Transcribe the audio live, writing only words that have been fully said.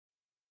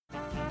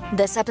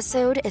This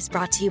episode is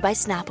brought to you by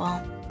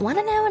Snapple. Want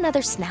to know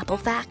another Snapple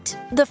fact?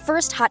 The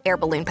first hot air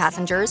balloon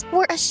passengers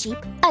were a sheep,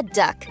 a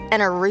duck,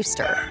 and a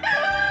rooster.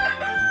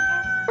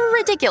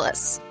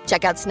 Ridiculous.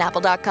 Check out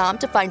Snapple.com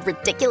to find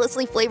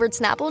ridiculously flavored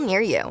Snapple near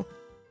you.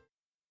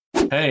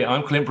 Hey,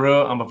 I'm Clint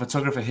Brewer. I'm a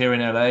photographer here in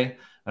LA,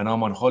 and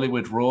I'm on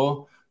Hollywood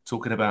Raw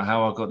talking about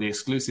how I got the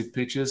exclusive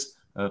pictures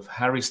of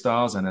Harry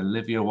Styles and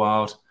Olivia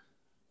Wilde,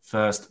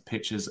 first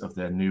pictures of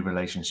their new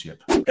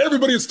relationship. Hey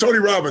everybody, it's Tony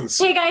Robbins.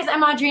 Hey guys,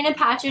 I'm Audrina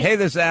Patridge. Hey,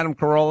 this is Adam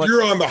Carolla.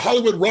 You're on the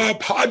Hollywood Raw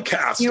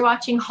podcast. You're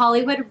watching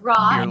Hollywood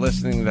Raw. You're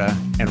listening to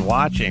and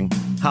watching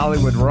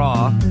Hollywood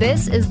Raw.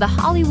 This is the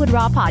Hollywood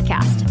Raw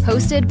podcast,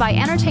 hosted by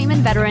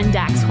entertainment veteran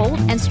Dax Holt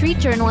and street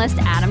journalist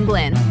Adam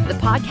Glynn. The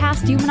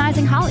podcast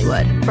humanizing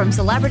Hollywood. From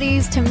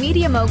celebrities to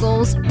media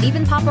moguls,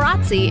 even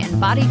paparazzi and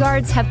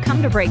bodyguards have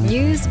come to break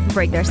news,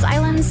 break their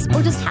silence,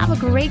 or just have a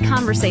great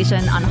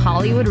conversation on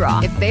Hollywood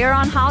Raw. If they're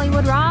on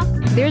Hollywood Raw,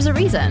 there's a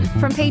reason.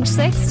 From Page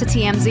 6 to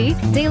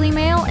TMZ, Daily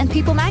Mail, and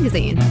People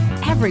Magazine,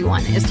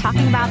 everyone is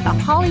talking about the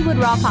Hollywood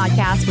Raw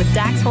podcast with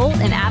Dax Holt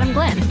and Adam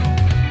Glynn.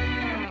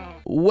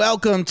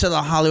 Welcome to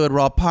the Hollywood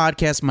Raw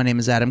podcast. My name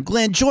is Adam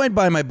Glynn, joined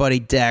by my buddy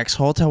Dax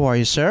Holt. How are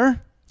you, sir?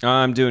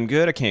 I'm doing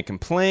good. I can't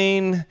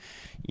complain.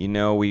 You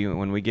know,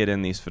 when we get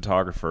in these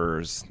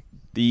photographers,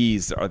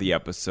 these are the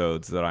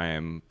episodes that I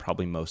am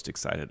probably most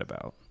excited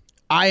about.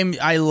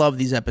 I love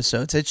these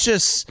episodes. It's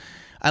just,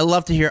 I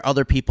love to hear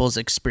other people's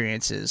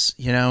experiences,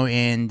 you know,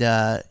 and,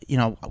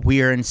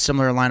 we are in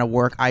similar line of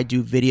work. I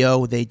do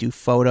video, they do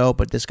photo,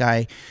 but this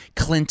guy,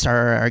 Clint,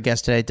 our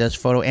guest today, does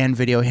photo and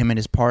video, him and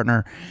his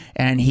partner,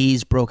 and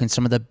he's broken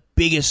some of the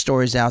biggest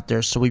stories out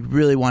there. So we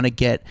really want to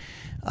get,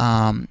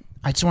 I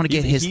just want to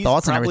get his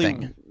thoughts on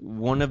everything.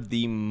 One of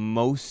the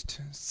most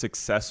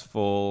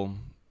successful,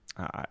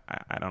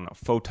 I don't know,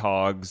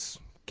 photogs,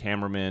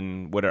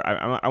 cameraman, whatever.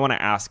 I want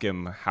to ask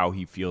him how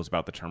he feels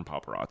about the term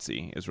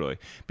paparazzi. Is really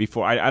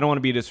before I don't want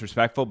to be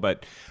disrespectful,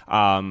 but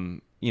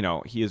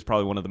he is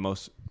probably one of the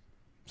most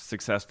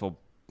successful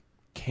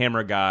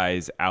camera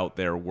guys out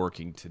there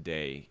working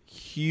today.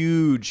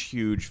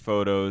 Huge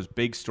photos,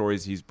 big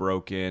stories he's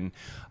broken.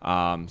 So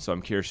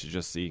I'm curious to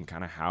just see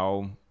kind of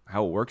how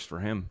it works for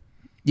him.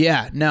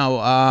 Yeah,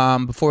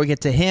 no. Before we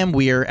get to him,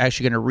 we are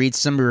actually going to read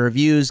some of the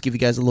reviews, give you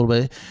guys a little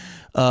bit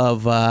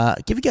of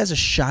give you guys a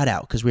shout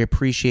out because we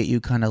appreciate you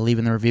kind of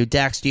leaving the review.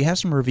 Dax, do you have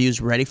some reviews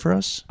ready for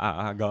us?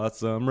 I got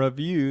some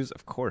reviews.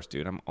 Of course,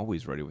 dude. I'm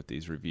always ready with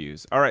these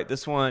reviews. All right,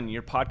 this one.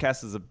 Your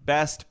podcast is the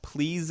best.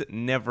 Please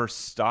never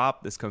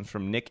stop. This comes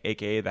from Nick,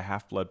 a.k.a. the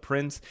Half-Blood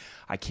Prince.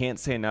 I can't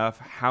say enough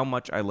how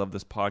much I love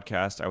this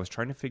podcast. I was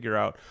trying to figure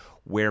out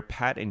where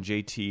Pat and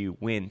JT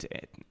went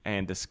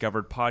and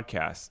discovered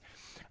podcasts.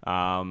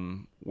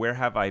 Where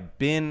have I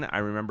been? I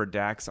remember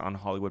Dax on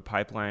Hollywood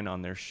Pipeline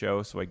on their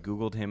show, so I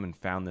Googled him and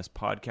found this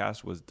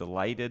podcast. Was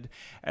delighted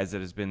as it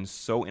has been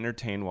so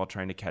entertained while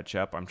trying to catch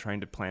up. I'm trying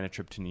to plan a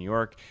trip to New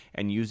York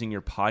and using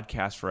your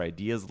podcast for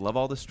ideas. Love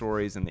all the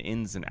stories and the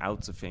ins and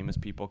outs of famous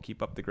people.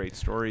 Keep up the great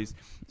stories.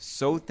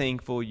 So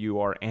thankful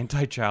you are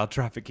anti-child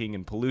trafficking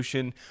and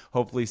pollution.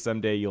 Hopefully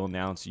someday you'll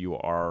announce you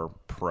are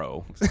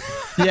pro.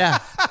 Yeah.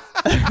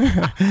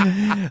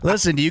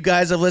 Listen, you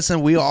guys have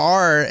listened. We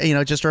are,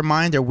 just a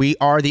reminder, we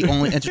are the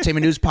only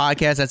entertainment news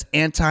podcast that's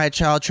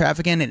anti-child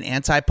trafficking and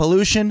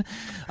anti-pollution.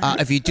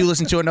 If you do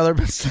listen to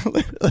another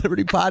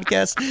celebrity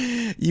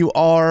podcast, you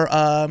are,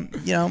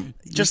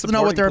 just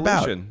know what they're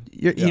pollution.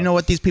 about. You know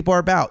what these people are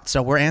about.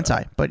 So we're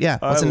anti. But yeah,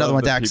 what's another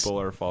one, Dax?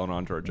 People are falling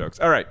onto our jokes.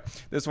 All right.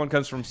 This one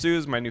comes from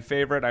Suze, my new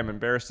favorite. I'm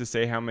embarrassed to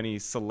say how many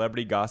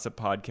celebrity gossip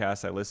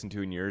podcasts I listen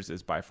to, and yours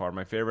is by far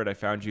my favorite. I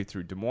found you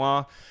through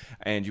Demois,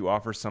 and you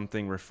offer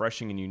something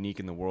refreshing and unique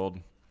in the world.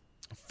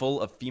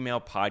 Full of female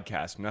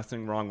podcasts.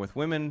 Nothing wrong with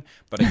women,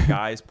 but a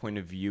guy's point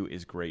of view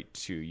is great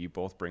too. You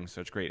both bring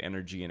such great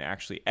energy and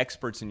actually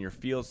experts in your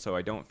field, so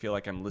I don't feel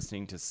like I'm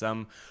listening to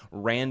some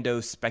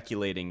rando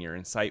speculating. You're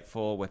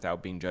insightful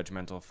without being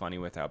judgmental, funny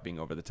without being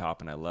over the top,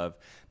 and I love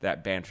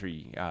that banter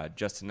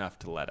just enough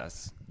to let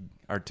us,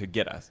 or to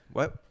get us.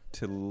 What?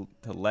 To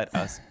let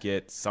us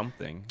get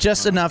something.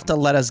 Just enough to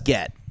let us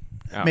get.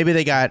 Oh. Maybe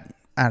they got,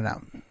 I don't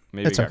know.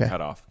 Maybe it got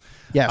cut off.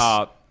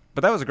 Yes.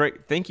 But that was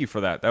great. Thank you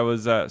for that. That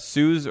was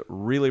Suze.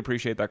 Really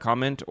appreciate that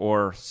comment.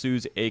 Or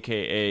Suze,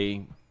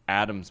 a.k.a.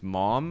 Adam's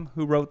mom,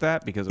 who wrote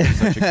that because it was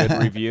such a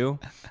good review.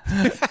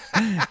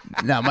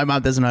 No, my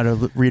mom doesn't know how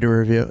to read a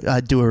review,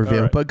 do a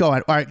review. Right. But go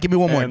on. All right, give me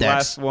one more, Dax.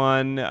 Last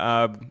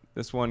one.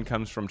 This one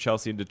comes from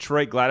Chelsea in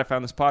Detroit. Glad I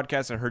found this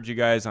podcast. I heard you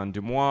guys on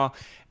Demois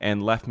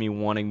and left me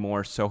wanting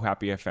more. So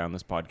happy I found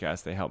this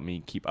podcast. They helped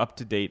me keep up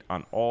to date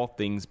on all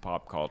things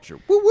pop culture.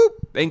 Woo woo.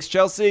 Thanks,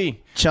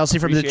 Chelsea. Chelsea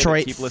from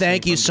Detroit.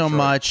 Thank you so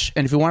much.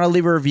 And if you want to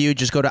leave a review,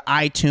 just go to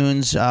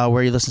iTunes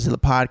where you listen to the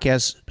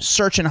podcast.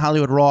 Search in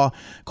Hollywood Raw.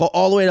 Go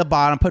all the way to the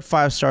bottom. Put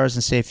 5 stars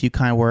and say a few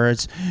kind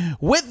words.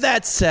 With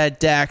that said,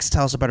 Dax,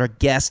 tell us about our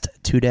guest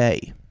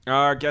today.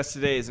 Our guest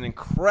today is an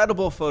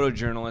incredible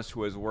photojournalist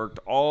who has worked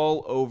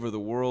all over the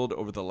world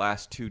over the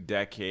last 2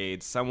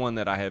 decades. Someone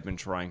that I have been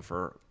trying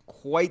for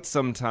quite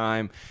some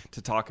time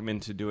to talk him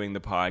into doing the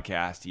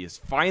podcast. He is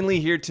finally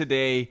here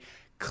today.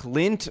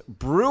 Clint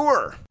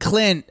Brewer.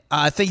 Clint,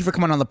 thank you for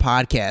coming on the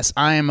podcast.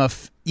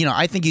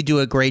 I think you do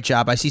a great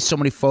job. I see so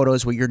many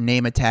photos with your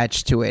name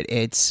attached to it.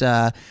 It's,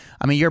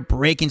 you're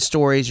breaking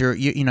stories.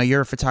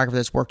 You're a photographer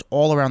that's worked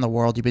all around the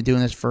world. You've been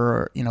doing this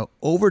for,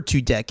 over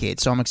 2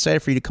 decades. So I'm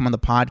excited for you to come on the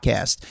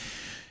podcast.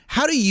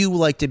 How do you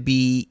like to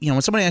be,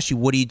 when somebody asks you,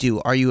 what do you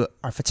do? Are you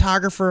a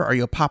photographer? Are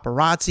you a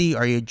paparazzi?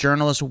 Are you a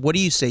journalist? What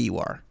do you say you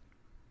are?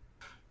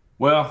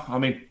 Well,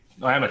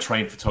 I am a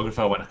trained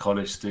photographer. I went to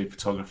college to do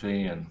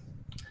photography and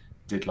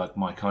did like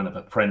my kind of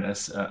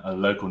apprentice at a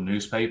local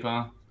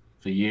newspaper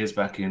for years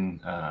back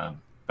in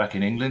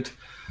England.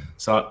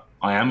 So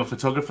I am a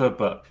photographer,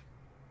 but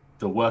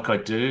the work I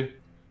do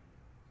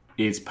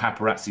is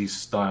paparazzi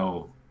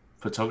style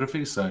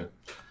photography. So,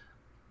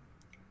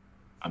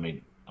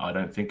 I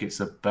don't think it's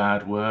a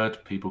bad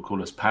word. People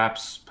call us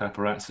paps,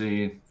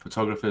 paparazzi,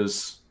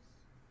 photographers.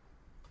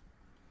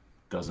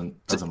 Doesn't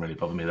really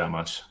bother me that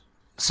much.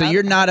 So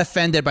you're not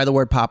offended by the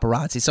word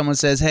paparazzi. Someone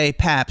says, "Hey,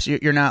 paps,"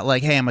 you're not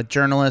like, "Hey, I'm a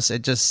journalist."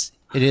 It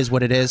is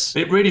what it is.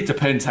 It really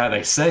depends how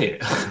they say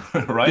it,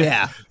 right?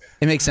 Yeah,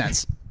 it makes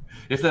sense.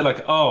 If they're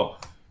like, "Oh,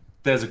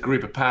 there's a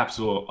group of paps,"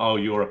 or "Oh,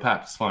 you're a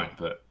pap," it's fine.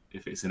 But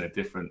if it's in a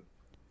different,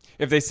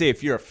 if they say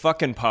if you're a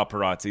fucking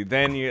paparazzi,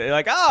 then you're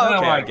like, "Oh,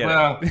 okay, I get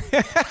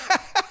it."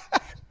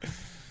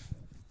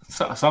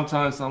 So,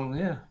 sometimes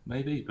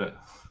maybe, but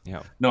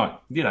no,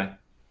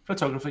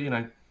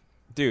 photographer,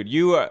 Dude,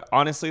 you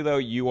honestly though,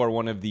 you are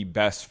one of the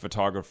best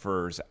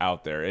photographers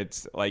out there.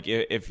 It's like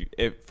if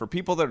for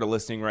people that are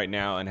listening right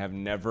now and have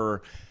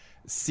never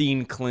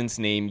seen Clint's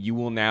name, you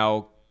will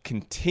now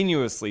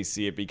continuously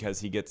see it because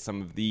he gets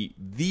some of the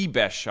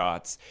best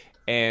shots.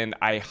 And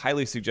I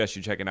highly suggest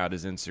you checking out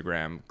his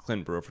Instagram,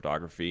 Clint Brewer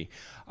Photography,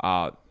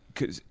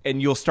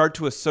 and you'll start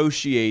to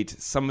associate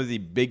some of the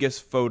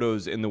biggest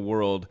photos in the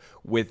world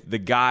with the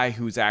guy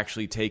who's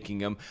actually taking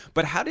them.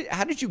 But how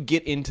did you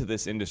get into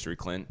this industry,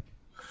 Clint?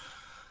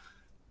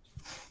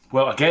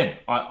 Well, again,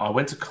 I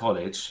went to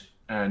college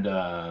and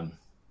I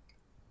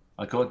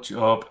got a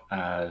job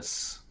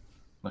as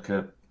like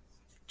a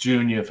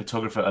junior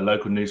photographer at a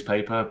local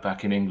newspaper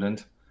back in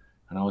England.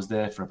 And I was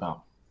there for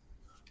about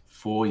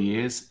 4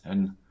 years.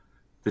 And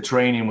the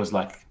training was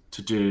like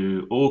to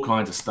do all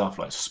kinds of stuff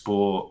like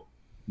sport,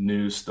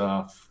 news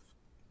stuff,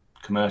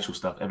 commercial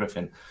stuff,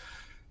 everything.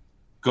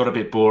 Got a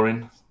bit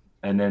boring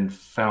and then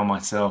found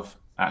myself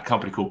at a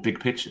company called Big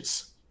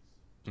Pictures,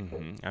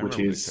 which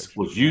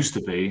used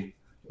to be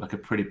like a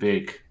pretty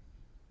big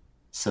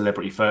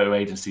celebrity photo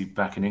agency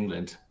back in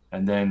England.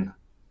 And then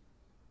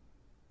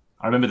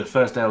I remember the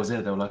first day I was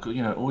there, they were like, all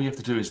you have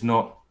to do is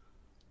not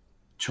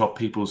chop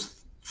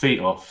people's feet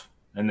off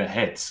and their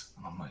heads.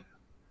 And I'm like,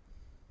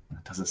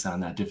 that doesn't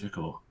sound that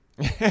difficult.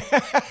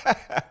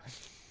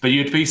 But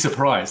you'd be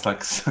surprised.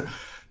 Like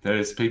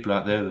there's people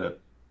out there that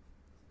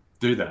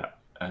do that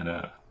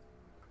and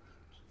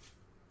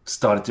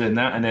started doing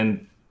that. And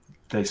then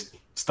they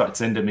started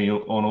sending me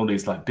on all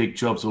these like big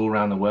jobs all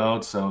around the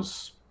world. So I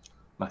was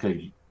like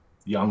a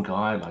young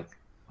guy, I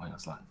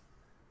was like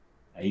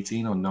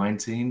 18 or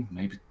 19,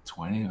 maybe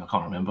 20, I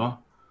can't remember.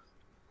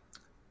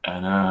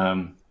 And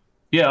and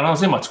I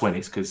was in my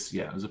 20s because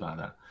it was about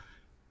that.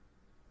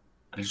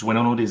 I just went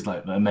on all these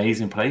like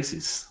amazing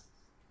places.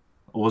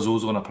 I was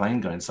always on a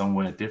plane going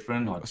somewhere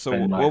different.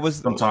 Some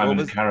time in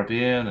the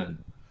Caribbean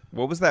and.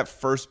 What was that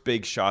first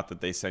big shot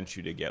that they sent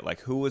you to get? Like,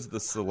 who was the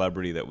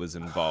celebrity that was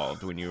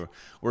involved when you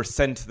were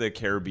sent to the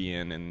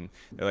Caribbean and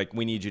they're like,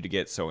 we need you to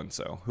get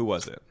so-and-so? Who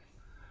was it?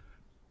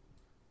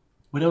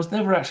 Well, it was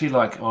never actually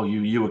like, oh,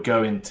 you were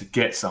going to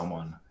get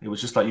someone. It was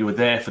just like you were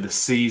there for the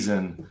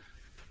season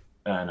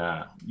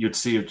and you'd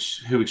see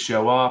who would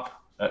show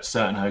up at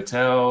certain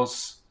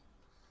hotels.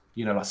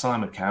 Like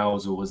Simon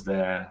Cowell's always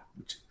there.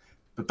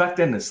 But back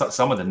then,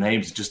 some of the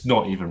names are just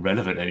not even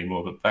relevant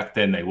anymore. But back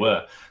then they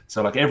were.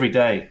 So like every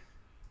day,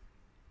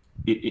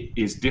 it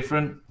is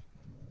different,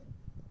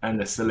 and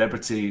the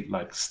celebrity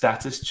like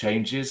status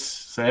changes.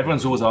 So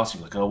everyone's always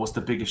asking like, "Oh, what's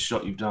the biggest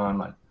shot you've done?"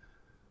 Like,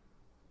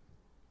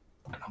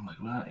 and I'm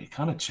like, well, it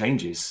kind of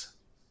changes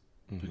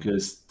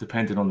because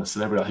depending on the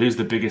celebrity, like, who's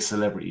the biggest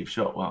celebrity you've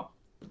shot? Well,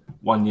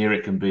 one year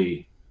it can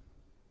be,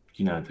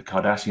 the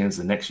Kardashians.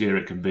 The next year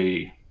it can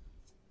be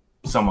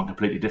someone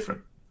completely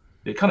different.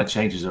 It kind of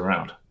changes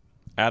around.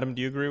 Adam,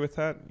 do you agree with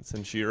that?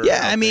 Since you're out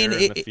there in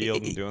the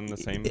field and doing the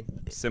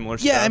similar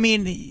stuff? Yeah,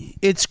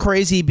 it's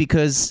crazy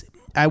because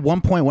at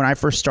one point when I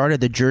first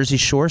started, the Jersey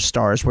Shore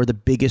stars were the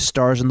biggest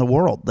stars in the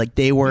world. Like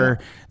they were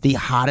the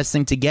hottest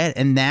thing to get.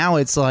 And now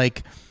it's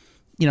like,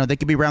 they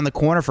could be around the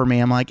corner for me.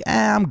 I'm like,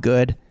 I'm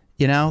good.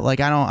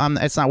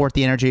 It's not worth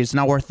the energy. It's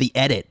not worth the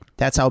edit.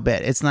 That's how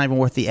bad. It's not even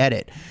worth the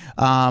edit.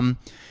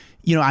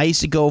 I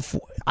used to go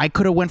I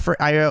could have went for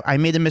I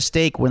made a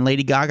mistake when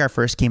Lady Gaga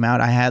first came out.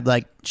 I had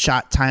like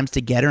shot times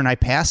to get her and I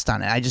passed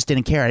on it. I just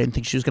didn't care. I didn't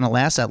think she was going to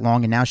last that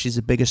long, and now she's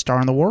the biggest star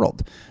in the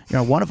world.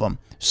 One of them.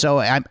 So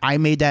I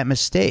made that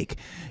mistake.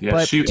 Yeah,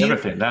 but shoot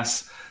everything.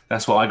 That's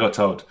what I got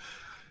told.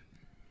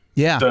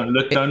 Yeah. Don't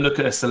look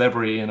at a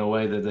celebrity in a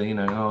way that they,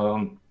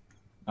 I'm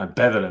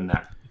better than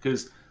that,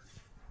 because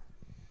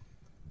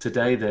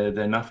today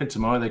they're nothing.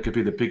 Tomorrow they could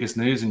be the biggest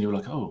news, and you're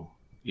like, oh,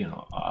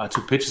 I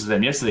took pictures of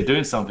them yesterday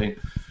doing something,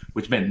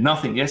 which meant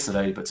nothing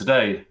yesterday, but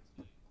today,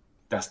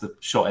 that's the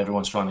shot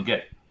everyone's trying to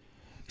get.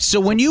 So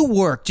when you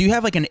work, do you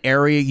have like an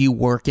area you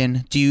work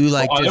in? Do you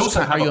like? I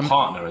also have a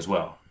partner as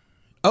well.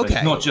 Okay, so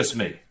it's not just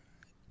me.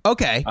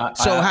 Okay, I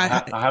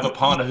have a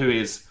partner who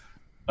is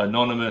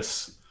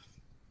anonymous.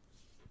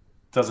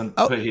 Doesn't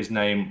put his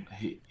name.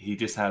 He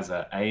just has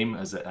a AIM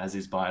as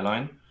his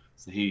byline.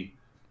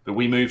 But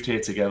we moved here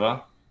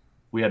together.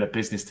 We had a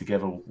business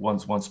together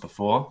once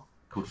before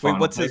called. Wait,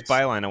 what's his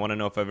byline? I want to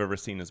know if I've ever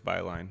seen his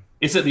byline.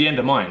 It's at the end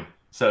of mine,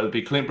 so it would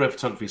be Clint Brewer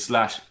Photography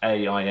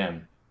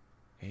 /AIM.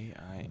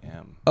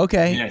 AIM.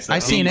 Okay, Yeah, so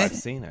I've seen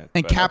it.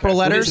 And capital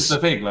letters. Well, this is the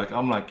thing. Like,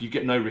 I'm like, you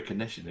get no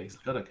recognition. He's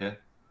like, I don't care.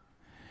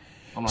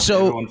 I'm like,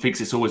 so everyone thinks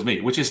it's always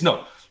me, which is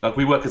not. Like,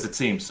 we work as a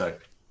team, so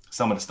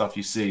some of the stuff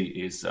you see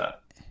is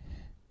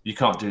you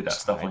can't do that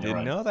stuff on your own. I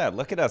didn't know that.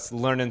 Look at us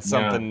learning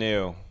something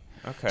new.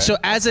 Okay. So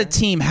as a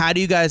team, how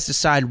do you guys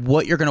decide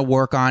what you're going to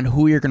work on,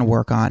 who you're going to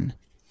work on?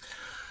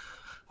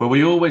 Well,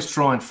 we always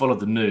try and follow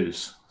the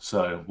news.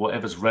 So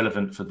whatever's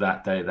relevant for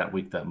that day, that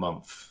week, that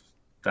month,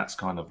 that's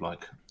kind of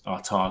like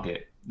our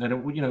target.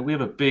 Then, we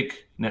have a big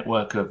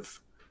network of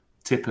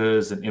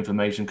tippers and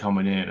information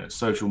coming in at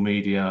social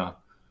media.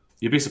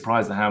 You'd be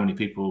surprised at how many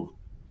people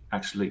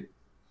actually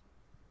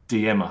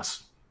DM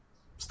us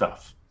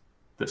stuff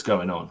that's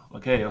going on.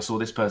 Like, hey, I saw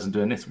this person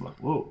doing this. I'm like,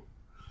 whoa,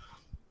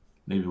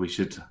 maybe we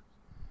should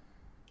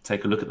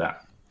take a look at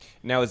that.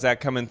 Now, is that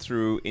coming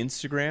through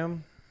Instagram?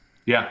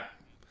 Yeah.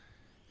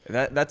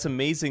 That's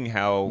amazing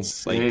how it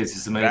is.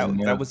 It's amazing.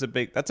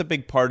 That's a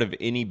big part of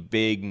any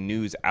big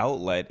news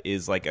outlet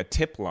is like a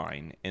tip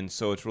line. And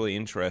so it's really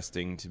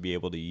interesting to be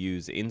able to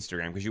use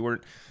Instagram, because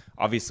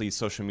obviously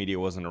social media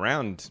wasn't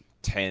around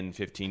 10,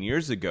 15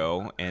 years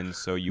ago, and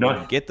so you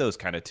wouldn't get those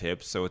kind of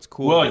tips. So it's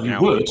cool that now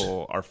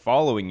people are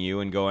following you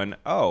and going,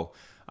 oh,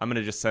 I'm going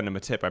to just send them a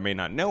tip. I may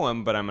not know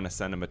him, but I'm going to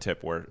send them a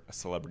tip where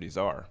celebrities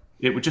are.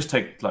 It would just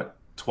take like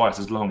twice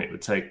as long. It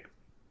would take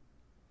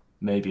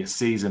maybe a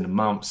season, a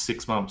month,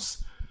 6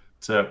 months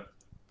to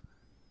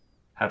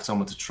have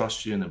someone to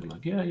trust you, and they'll be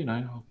like, yeah,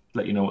 I'll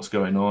let you know what's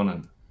going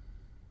on.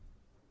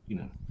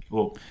 And,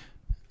 or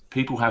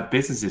people have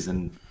businesses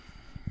and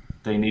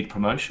they need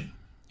promotion.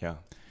 Yeah.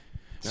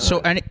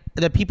 So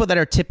the people that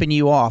are tipping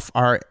you off,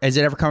 is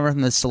it ever coming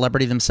from the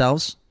celebrity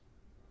themselves?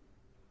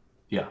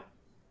 Yeah.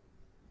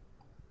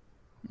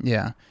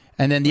 Yeah.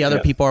 And then the other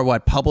people are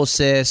what?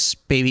 Publicists,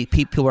 maybe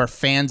people who are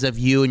fans of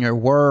you and your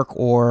work,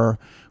 or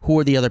who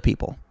are the other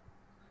people?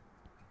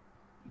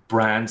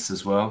 Brands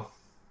as well.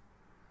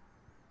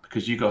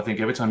 Because you got to think,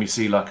 every time you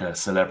see like a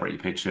celebrity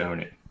picture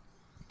and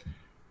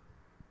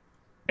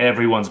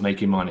everyone's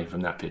making money from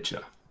that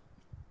picture.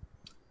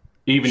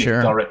 Even if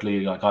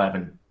directly, like, I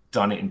haven't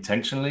done it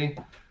intentionally,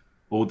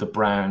 all the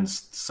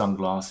brands,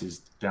 sunglasses,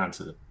 down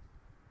to the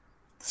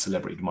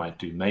celebrity might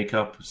do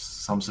makeup,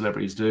 some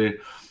celebrities do,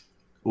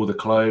 all the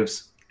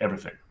clothes,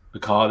 everything, the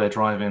car they're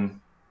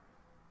driving,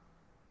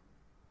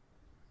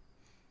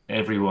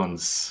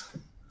 everyone's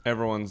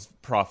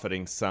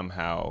profiting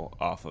somehow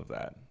off of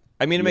that.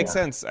 I mean, it makes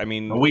sense. I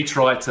mean, we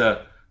try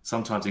to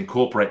sometimes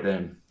incorporate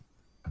them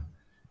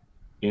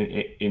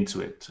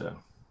into it.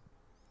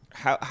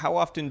 How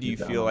often do you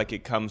feel like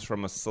it comes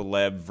from a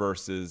celeb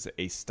versus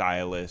a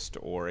stylist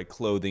or a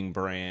clothing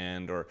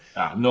brand, or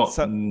not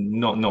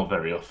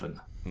very often?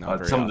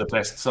 Some of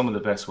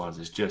the best ones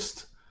is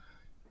just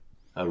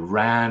a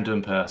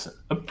random person,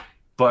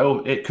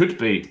 but it could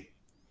be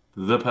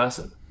the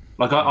person.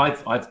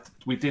 Like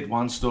we did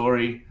one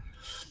story.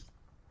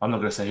 I'm not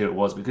going to say who it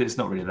was because it's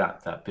not really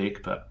that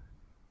big, but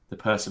the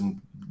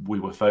person we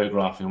were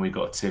photographing, we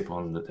got a tip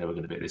on that they were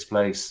going to be at this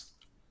place.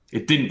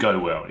 It didn't go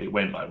well. It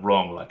went like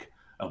wrong. Like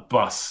a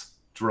bus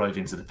drove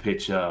into the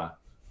picture,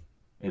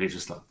 and it's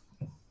just like,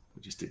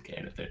 we just didn't get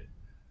anything.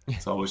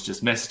 So I was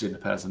just messaging the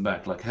person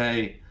back like,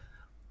 hey,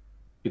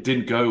 it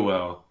didn't go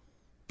well,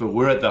 but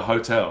we're at the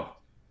hotel.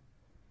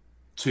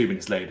 2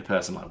 minutes later, the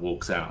person like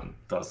walks out and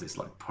does this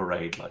like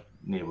parade like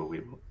near where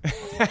we were.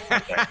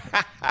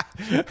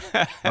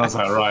 I was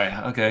like,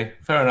 right, okay,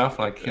 fair enough.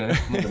 Like, I'm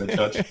not going to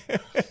judge.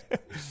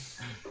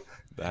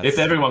 If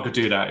everyone could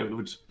do that, it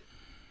would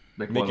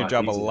make your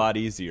job easier. A lot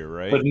easier,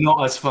 right? But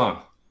not as fun.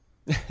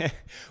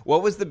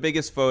 What was the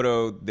biggest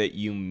photo that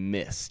you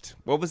missed?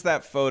 What was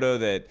that photo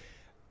that,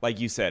 like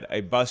you said,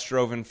 a bus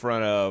drove in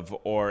front of,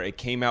 or it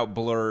came out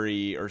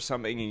blurry or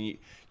something, and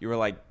you were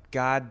like,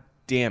 God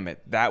damn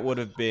it, that would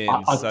have been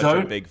such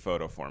a big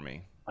photo for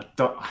me. I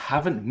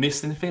haven't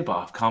missed anything, but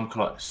I've come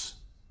close.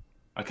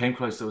 I came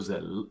close. That was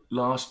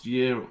last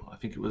year. I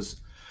think it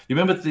was. You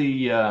remember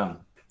the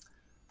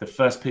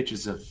first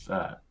pictures of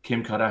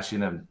Kim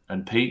Kardashian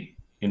and Pete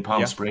in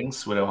Palm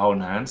Springs where they were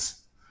holding hands?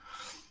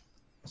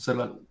 So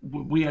like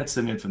we had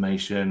some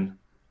information,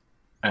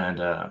 and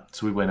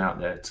so we went out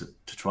there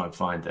to try and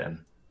find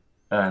them,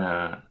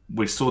 and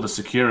we saw the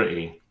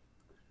security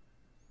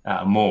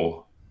at a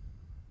mall,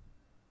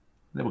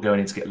 They were going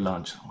in to get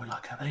lunch. We're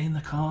like, are they in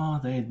the car?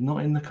 They're not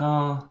in the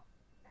car.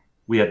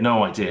 We had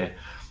no idea.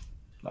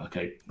 Like,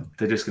 okay,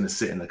 they're just going to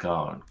sit in the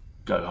car and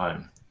go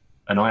home.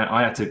 And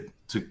I had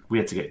we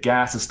had to get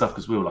gas and stuff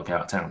because we were like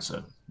out of town,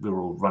 so we were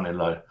all running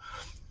low.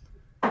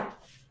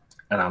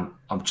 And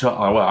I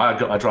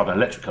drive an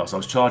electric car, so I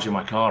was charging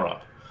my car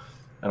up.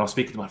 And I was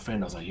speaking to my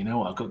friend. I was like, you know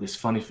what? I've got this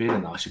funny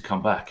feeling that I should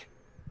come back.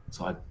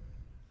 So I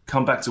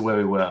come back to where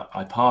we were.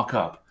 I park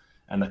up,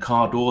 and the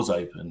car doors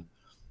open,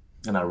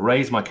 and I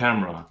raise my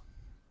camera.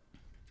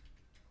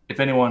 If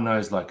anyone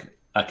knows like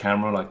a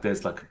camera, like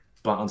there's like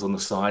buttons on the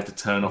side to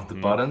turn off the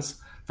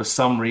buttons. For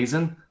some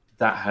reason,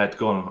 that had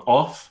gone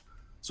off.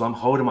 So I'm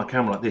holding my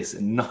camera like this,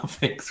 and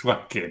nothing's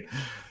working.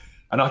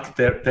 And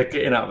they're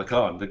getting out of the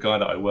car. And the guy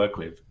that I work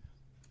with,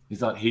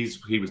 he's like,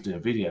 he was doing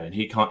video, and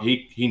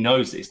he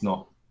knows that it's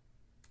not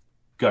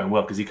going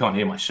well because he can't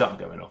hear my shutter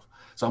going off.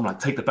 So I'm like,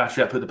 take the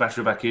battery out, put the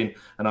battery back in,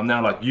 and I'm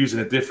now like using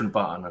a different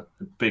button.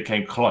 It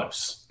became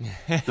close.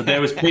 So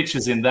there was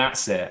pictures in that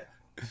set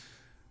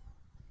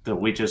that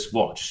we just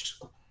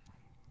watched.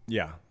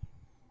 Yeah.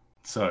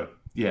 So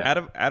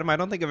yeah, Adam, I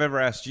don't think I've ever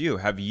asked you.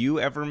 Have you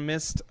ever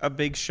missed a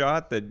big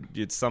shot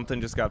that something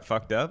just got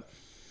fucked up?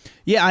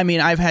 Yeah, I mean,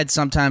 I've had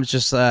sometimes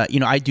just,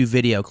 I do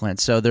video, Clint.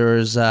 So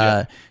there's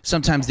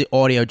sometimes the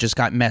audio just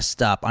got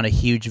messed up on a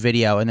huge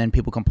video, and then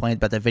people complained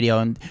about the video.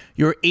 And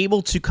you're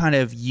able to kind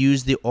of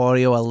use the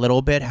audio a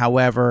little bit.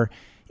 However,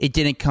 it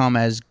didn't come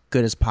as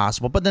good as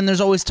possible. But then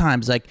there's always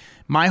times, like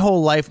my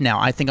whole life now,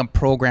 I think I'm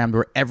programmed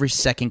where every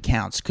second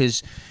counts.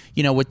 Because,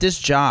 with this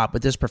job,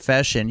 with this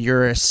profession,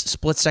 you're a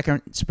split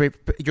second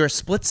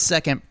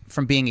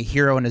from being a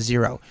hero and a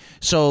zero.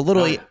 So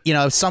literally,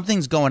 if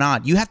something's going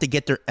on, you have to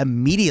get there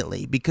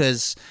immediately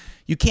because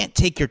you can't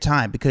take your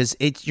time because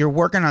you're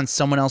working on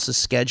someone else's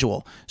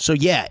schedule. So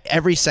yeah,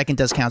 every second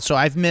does count. So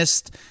I've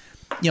missed,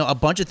 a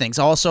bunch of things.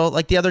 Also,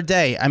 like the other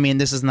day, I mean,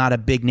 this is not a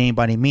big name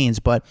by any means,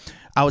 but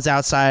I was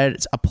outside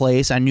a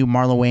place. I knew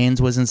Marlon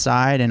Wayans was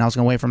inside, and I was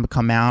going to wait for him to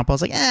come out. But I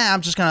was like, I'm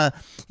just going to,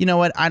 you know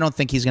what? I don't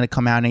think he's going to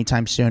come out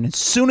anytime soon. As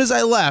soon as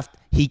I left,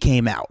 he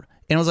came out.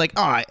 And I was like,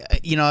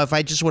 if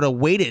I just would have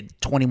waited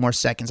 20 more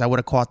seconds, I would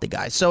have caught the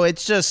guy. So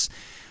it's just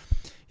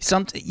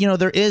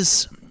there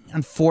is,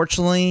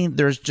 unfortunately,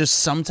 there's just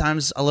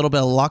sometimes a little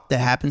bit of luck that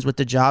happens with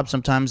the job.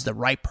 Sometimes the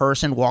right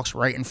person walks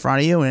right in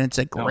front of you, and it's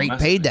a great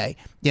payday,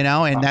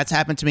 and that's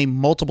happened to me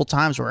multiple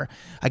times where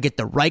I get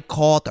the right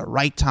call at the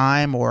right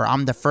time, or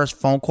I'm the first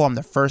phone call, I'm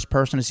the first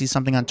person to see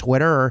something on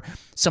Twitter, or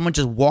someone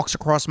just walks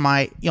across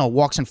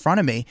walks in front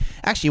of me.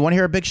 Actually, you want to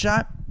hear a big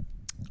shot?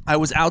 I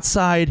was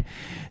outside.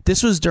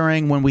 This was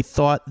during when we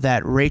thought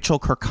that Rachel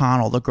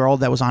Kirkconnell, the girl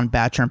that was on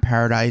Bachelor in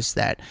Paradise,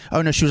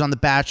 she was on The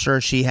Bachelor.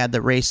 She had the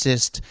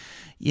racist,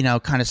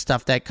 kind of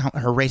stuff that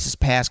her racist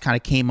past kind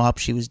of came up.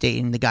 She was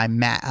dating the guy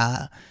Matt.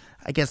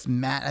 I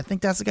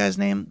think that's the guy's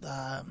name.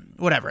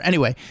 Whatever.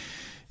 Anyway,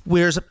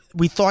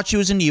 we thought she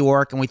was in New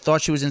York, and we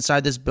thought she was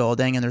inside this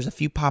building, and there's a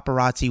few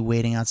paparazzi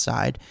waiting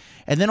outside.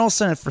 And then all of a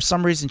sudden, for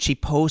some reason, she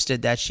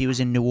posted that she was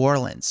in New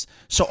Orleans.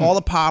 So all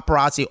the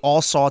paparazzi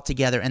all saw it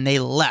together, and they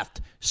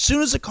left. As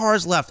soon as the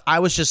cars left, I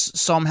was just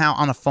somehow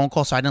on a phone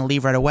call, so I didn't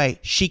leave right away.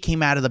 She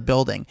came out of the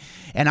building,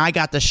 and I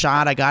got the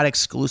shot. I got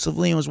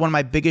exclusively. It was one of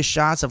my biggest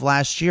shots of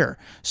last year.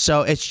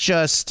 So it's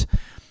just,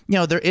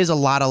 there is a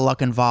lot of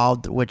luck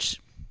involved,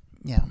 which,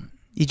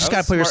 you just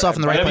got to put yourself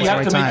in the right place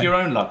at the right time. You have to make your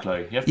own luck, though.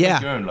 You have to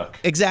make your own luck.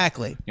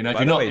 Exactly.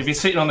 If you're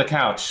sitting on the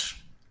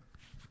couch,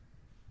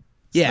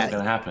 it's not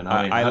going to happen.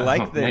 I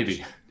like that.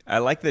 Maybe. I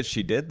like that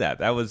she did that.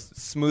 That was a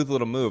smooth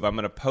little move. I'm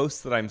going to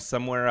post that I'm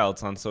somewhere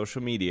else on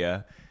social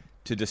media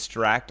to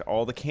distract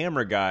all the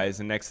camera guys,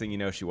 and next thing you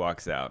know, she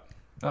walks out.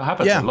 That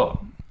happens a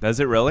lot. Does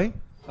it really?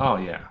 Oh,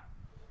 yeah.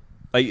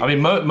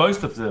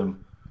 Most of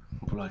them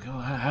were like,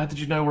 how did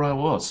you know where I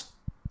was?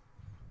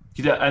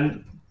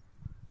 And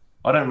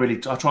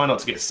I try not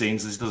to get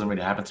scenes. This doesn't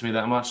really happen to me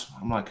that much.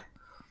 I'm like,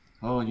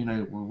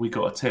 we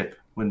got a tip.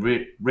 When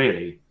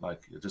really, I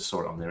just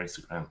saw it on their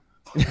Instagram.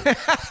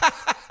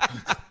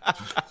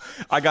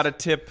 I got a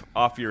tip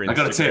off your Instagram. I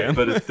got a tip,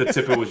 but the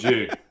tipper was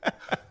you.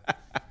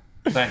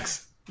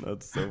 Thanks.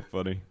 That's so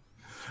funny.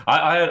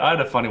 I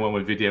had a funny one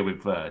with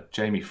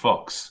Jamie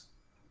Foxx.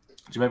 Do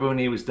you remember when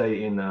he was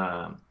dating,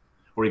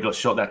 where he got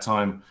shot that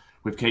time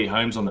with Katie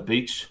Holmes on the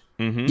beach?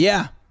 Mm-hmm.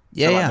 Yeah.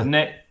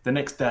 The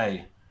next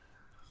day,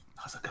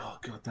 I was like, oh,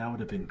 God, that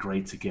would have been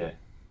great to get.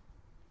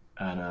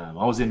 And I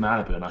was in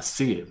Malibu, and I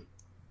see him.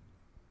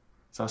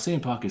 So I see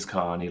him park his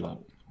car, and he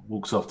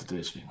walks off to do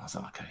his thing. I was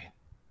like, okay,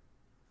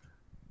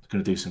 I'm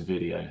going to do some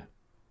video.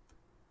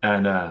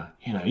 And,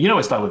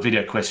 it's like with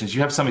video questions.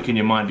 You have something in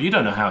your mind, but you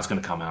don't know how it's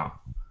going to come out.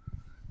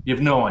 You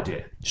have no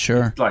idea.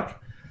 Sure.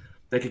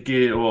 They could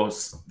give, or,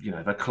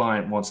 if a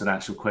client wants an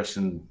actual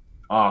question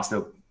asked,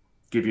 they'll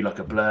give you a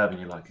blurb, and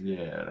you're like,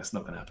 yeah, that's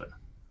not going to happen.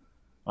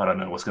 I don't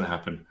know what's going to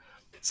happen.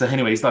 So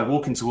anyway, he's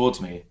walking towards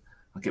me.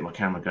 I get my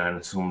camera going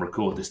and someone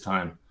record this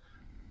time.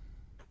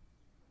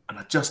 And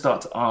I just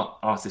start to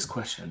ask this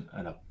question,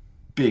 and a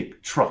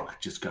big truck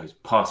just goes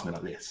past me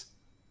like this.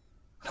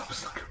 And I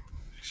was like,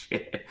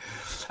 shit.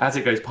 As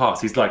it goes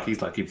past, he's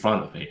in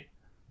front of me.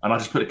 And I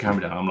just put the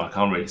camera down. I'm like,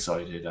 I'm really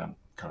sorry, dude. I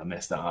kind of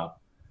messed that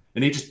up.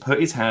 And he just put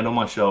his hand on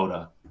my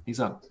shoulder. He's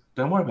like,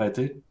 don't worry about it,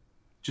 dude.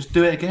 Just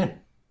do it again.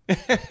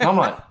 And I'm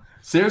like,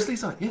 seriously?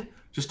 He's like, yeah,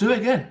 just do it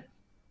again.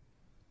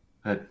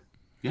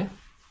 Yeah.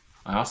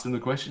 I asked him the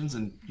questions,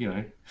 and, you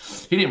know,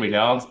 he didn't really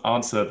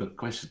answer the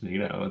question, you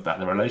know, about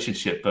the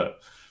relationship,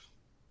 but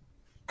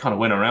kind of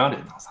went around it.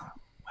 And I was like,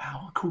 wow,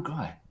 what a cool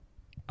guy.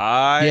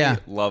 I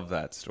love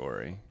that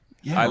story.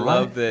 Yeah, I right?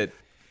 love that.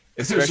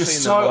 It was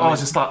just so, I was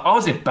just like, I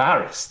was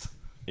embarrassed.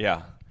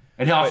 Yeah.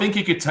 And I think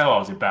you could tell I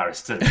was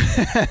embarrassed too.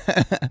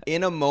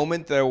 In a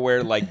moment though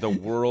where like the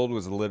world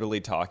was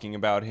literally talking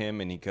about him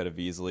and he could have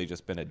easily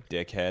just been a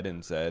dickhead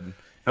and said,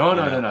 No.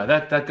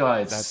 That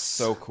guy is... That's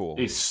so cool.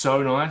 He's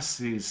so nice.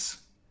 He's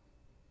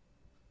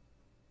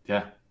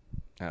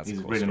That's he's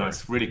a cool really story.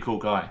 nice, really cool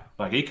guy.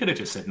 Like, he could have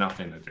just said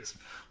nothing. I was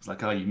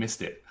like, oh, you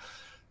missed it.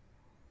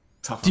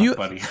 Tough luck,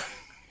 buddy.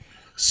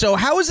 So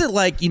how is it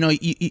like, you know,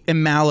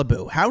 in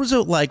Malibu? How is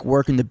it like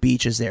working the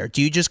beaches there?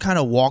 Do you just kind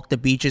of walk the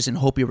beaches and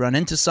hope you run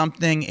into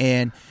something?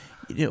 And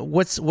you know,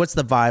 what's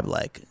the vibe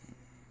like?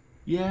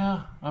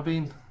 Yeah, I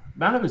mean,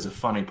 Malibu's a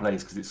funny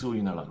place because it's all,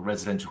 you know, like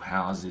residential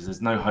houses.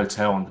 There's no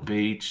hotel on the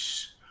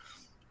beach.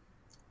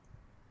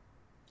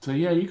 So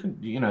yeah, you can,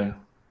 you know,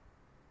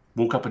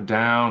 walk up and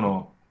down,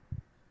 or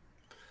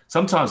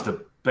sometimes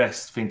the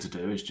best thing to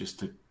do is just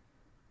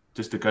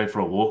to go for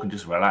a walk and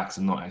just relax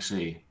and not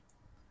actually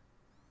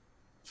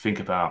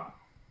think about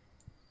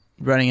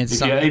running into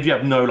something. If you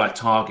have no like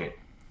target.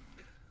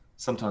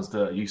 Sometimes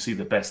you see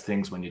the best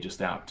things when you're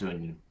just out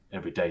doing your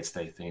every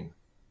day-to-day thing.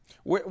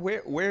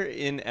 Where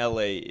in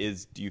LA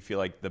do you feel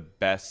like the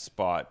best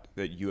spot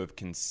that you have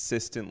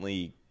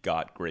consistently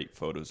got great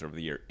photos over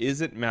the year?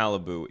 Is it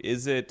Malibu?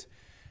 Is it,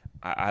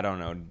 I don't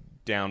know,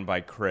 down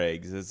by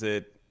Craig's? Is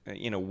it,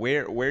 you know,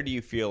 where do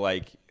you feel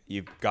like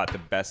you've got the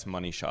best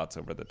money shots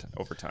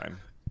over time?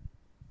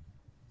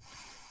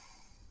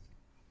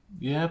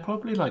 Yeah,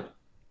 probably like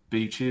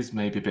beaches,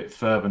 maybe a bit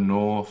further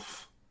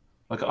north.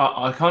 Like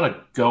I kind of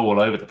go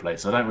all over the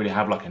place. I don't really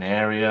have like an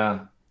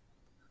area.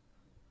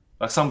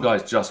 Like some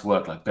guys just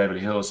work like Beverly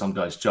Hills, some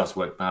guys just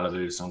work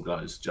Malibu, some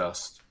guys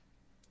just,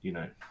 you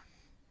know,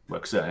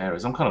 work certain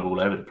areas. I'm kind of all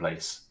over the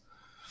place.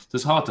 So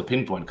it's hard to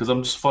pinpoint because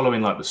I'm just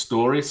following like the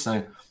stories.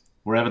 So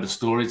wherever the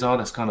stories are,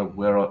 that's kind of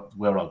where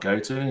I'll go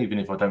to, even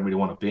if I don't really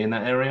want to be in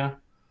that area.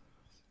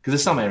 Because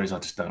there's some areas I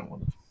just don't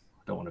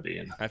want to be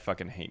in. I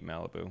fucking hate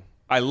Malibu.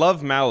 I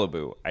love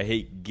Malibu. I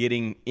hate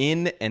getting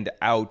in and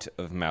out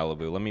of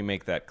Malibu. Let me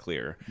make that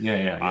clear.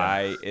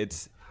 Yeah.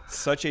 It's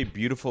such a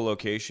beautiful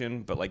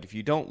location, but like if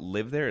you don't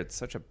live there, it's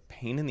such a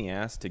pain in the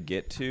ass to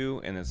get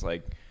to, and it's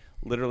like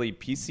literally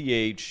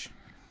PCH,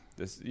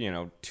 this, you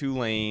know, 2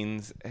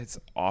 lanes. It's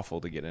awful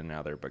to get in and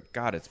out there, but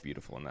God, it's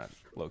beautiful in that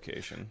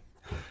location.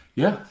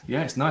 Yeah,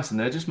 it's nice, and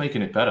they're just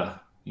making it better,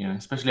 you know,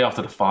 especially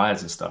after the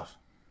fires and stuff.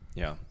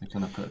 Yeah. They're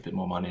going to put a bit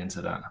more money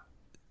into that.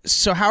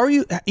 So how are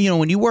you, you know,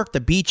 when you work the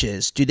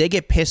beaches, do they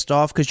get pissed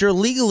off? Because you're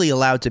legally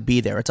allowed to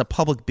be there. It's a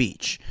public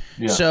beach.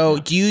 Yeah, so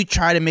do you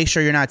try to make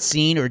sure you're not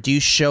seen, or do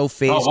you show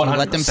face and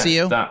let them see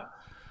you?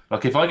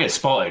 Like if I get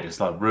spotted, it's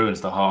like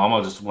ruins the whole, I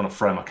might just want to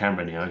throw my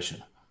camera in the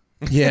ocean.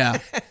 Yeah.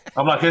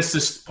 I'm like, it's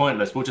just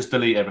pointless. We'll just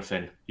delete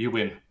everything. You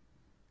win.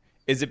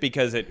 Is it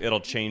because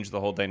it'll change the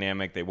whole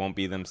dynamic? They won't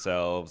be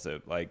themselves.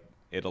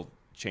 It'll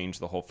change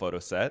the whole photo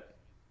set?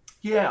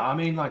 Yeah, I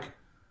mean, like,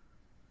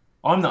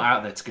 I'm not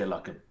out there to get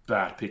like a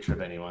bad picture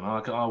of anyone.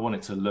 I want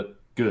it to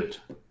look good.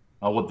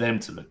 I want them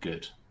to look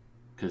good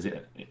because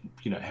it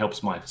you know,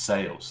 helps my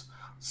sales.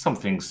 Some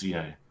things, you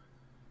know,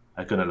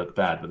 are going to look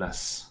bad, but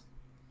that's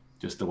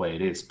just the way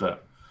it is.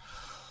 But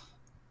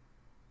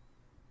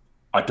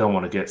I don't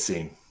want to get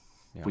seen.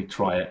 Yeah. We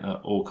try it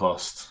at all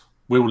costs.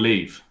 We'll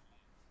leave.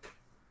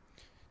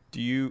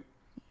 Do you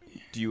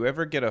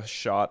ever get a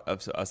shot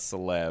of a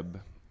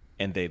celeb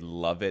and they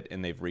love it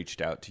and they've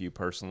reached out to you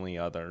personally,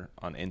 either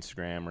on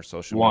Instagram or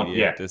social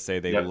media, to say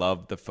they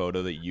loved the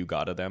photo that you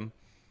got of them?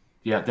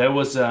 Yeah, there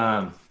was,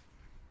 again,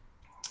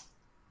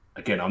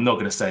 I'm not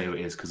going to say who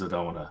it is because I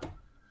don't want to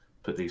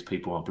put these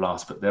people on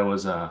blast, but there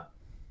was a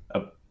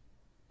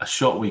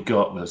shot we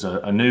got. There was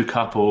a new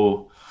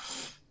couple,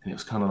 and it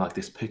was kind of like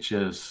this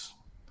pictures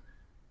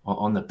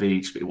on the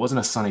beach, but it wasn't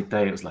a sunny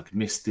day. It was like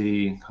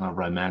misty, kind of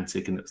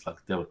romantic, and it was like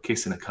they were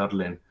kissing and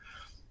cuddling.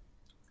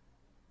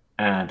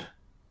 And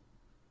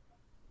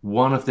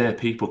one of their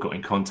people got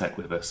in contact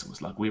with us and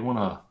was like, we want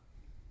to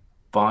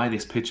buy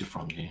this picture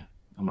from you.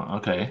 I'm like,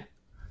 okay,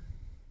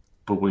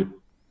 but we're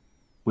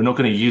not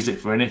going to use it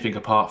for anything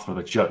apart from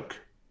a joke.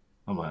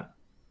 I'm like,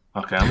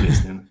 okay, I'm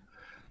listening.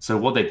 So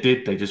what they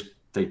did,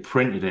 they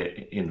printed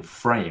it in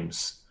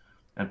frames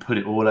and put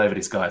it all over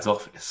this guy's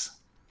office.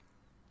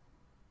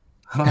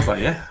 And I was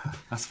like, yeah,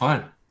 that's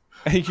fine.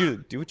 You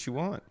do what you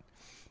want.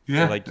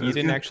 Yeah, like you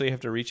didn't actually have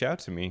to reach out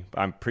to me.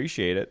 I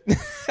appreciate it.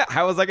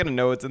 How was I going to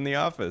know it's in the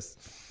office?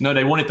 No,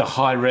 they wanted the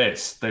high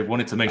res. They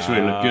wanted to make sure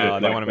it looked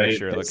good. They want to make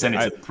sure it looks good. Sent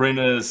it to the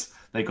printers.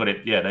 They got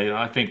it.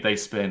 Yeah, I think they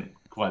spent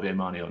quite a bit of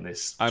money on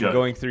this. I'm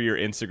going through your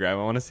Instagram.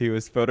 I want to see who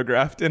was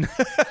photographed in.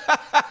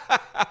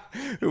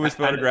 who was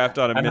photographed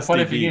on a and the misty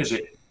funny thing beach.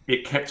 is,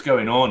 it kept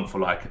going on for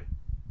like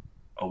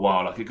a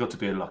while. Like it got to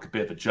be like a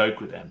bit of a joke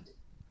with them.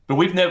 But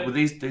we've never with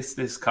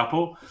this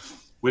couple,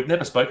 we've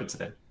never spoken to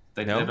them.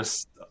 They No?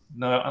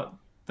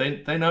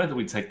 they know that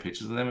we take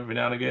pictures of them every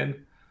now and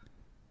again.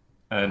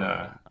 And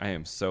I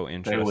am so they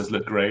interested. always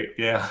look great.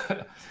 Yeah.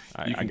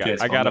 I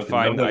gotta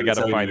find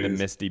the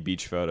misty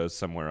beach photos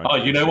somewhere. On Oh,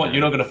 you know what? Instagram.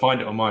 You're not going to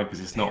find it on mine because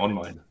it's not on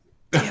mine.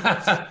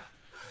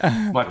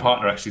 My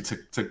partner actually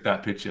took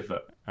that picture,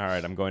 but All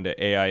right, I'm going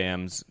to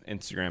AIM's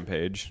Instagram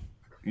page.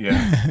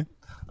 yeah,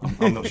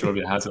 I'm not sure if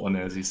he has it on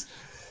there. He's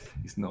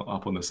not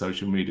up on the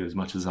social media as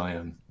much as I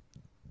am.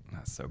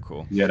 That's so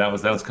cool. Yeah, that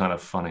was kind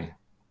of funny.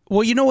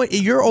 Well, you know what?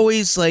 You're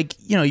always like,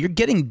 you're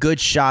getting good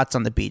shots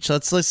on the beach.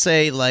 Let's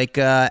say like,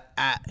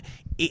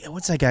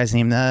 what's that guy's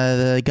name?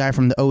 The guy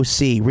from the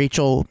OC,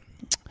 Rachel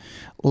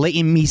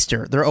Leighton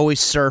Meester. They're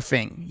always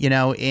surfing,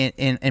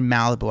 in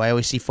Malibu. I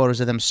always see photos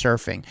of them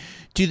surfing.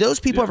 Do those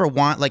people ever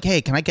want like,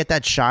 hey, can I get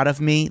that shot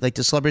of me? Like,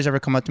 do celebrities ever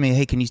come up to me?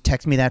 Hey, can you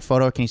text me that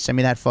photo? Or can you send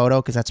me that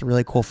photo? Because that's a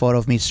really cool photo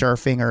of me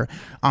surfing or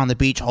on the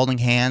beach holding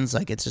hands.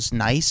 Like, it's just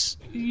nice.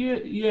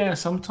 Yeah,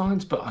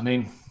 sometimes, but I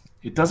mean,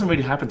 it doesn't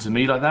really happen to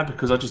me like that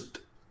because I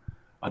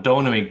don't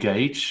want to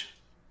engage.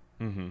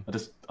 Mm-hmm.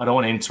 I don't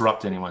want to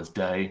interrupt anyone's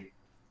day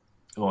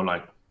or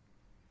like,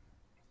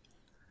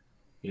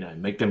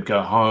 make them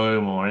go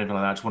home or anything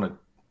like that. I just want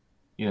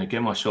to,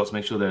 get my shots,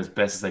 make sure they're as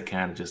best as they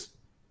can, and just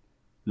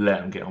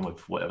let them get on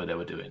with whatever they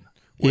were doing.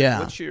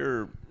 What's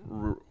your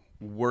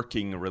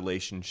working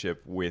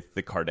relationship with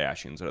the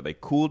Kardashians? Are they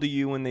cool to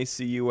you when they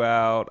see you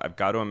out? I've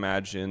got to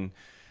imagine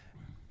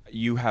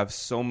you have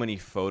so many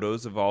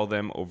photos of all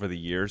them over the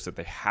years that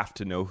they have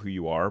to know who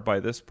you are by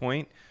this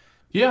point.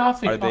 Yeah, I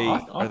think are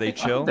they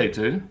chill? I think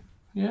they do.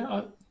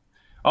 Yeah.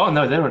 Oh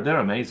no, they're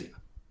amazing.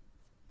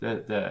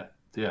 They're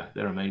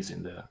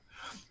amazing.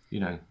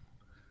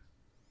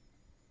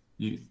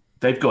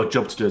 They've got a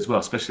job to do as well,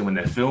 especially when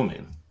they're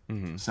filming.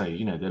 Mm-hmm. So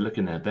they're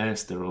looking their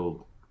best. They're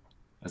all,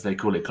 as they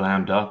call it,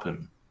 glammed up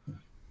and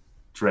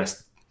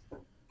dressed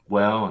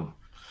well, and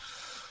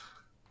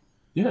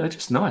they're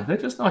just nice. They're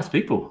just nice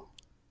people.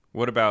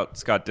 What about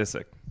Scott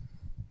Disick?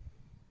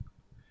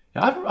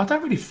 Yeah, I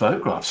don't really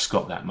photograph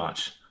Scott that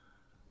much.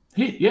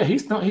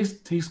 He's not.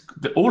 He's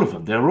all of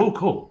them. They're all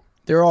cool.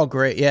 They're all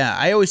great. Yeah,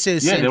 I always say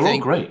the same thing. Yeah, they're all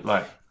great.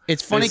 Like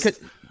it's funny because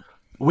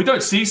we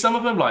don't see some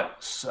of them. Like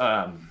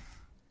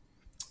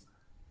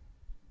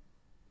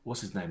what's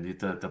his name?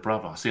 The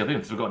brother. See, I think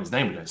I've forgotten his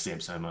name. We don't see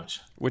him so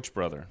much. Which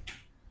brother?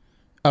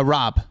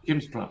 Rob.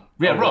 Kim's brother.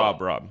 Yeah,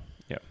 Rob.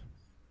 Yeah.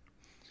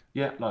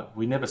 Yeah, like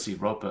we never see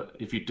Rob, but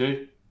if you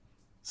do,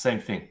 same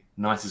thing.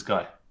 Nicest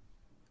guy.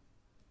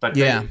 Like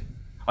I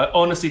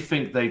honestly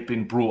think they've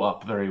been brought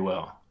up very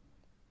well.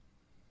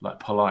 Like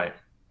polite.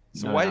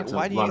 So why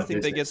do you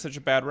think they get such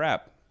a bad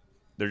rap?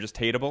 They're just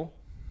hateable?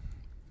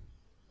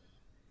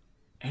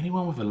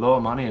 Anyone with a lot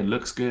of money and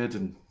looks good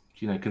and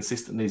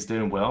consistently is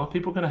doing well,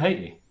 people are going to hate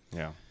you.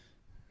 Yeah.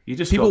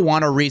 People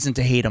want a reason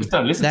to hate them. Just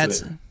don't listen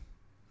to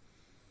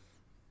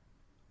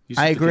it.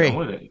 I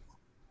agree.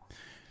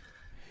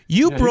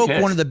 You broke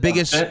one of the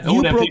biggest.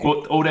 All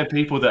them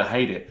people that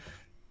hate it,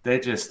 they're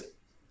just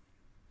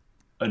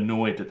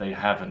annoyed that they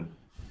haven't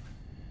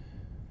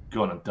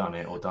gone and done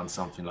it or done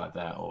something like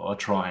that or are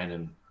trying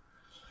and.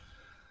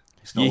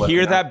 You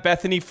hear that,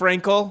 Bethany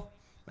Frankel?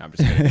 No, I'm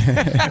just kidding.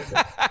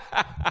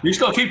 You just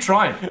got to keep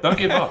trying. Don't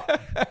give up.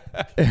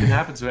 It can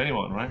happen to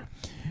anyone, right?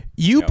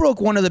 You broke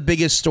one of the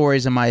biggest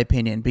stories, in my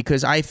opinion,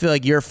 because I feel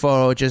like your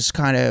photo just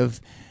kind of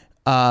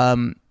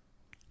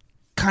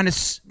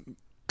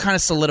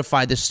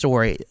solidified the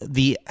story.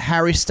 The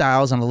Harry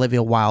Styles and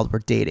Olivia Wilde were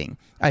dating.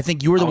 I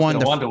think you were the one.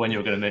 I wonder when you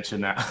were going to mention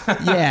that.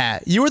 Yeah,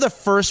 you were the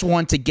first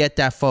one to get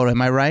that photo.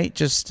 Am I right?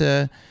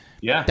 That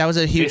was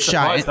a huge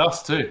shot. It surprised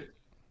us too.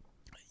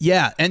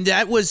 Yeah, and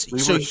that was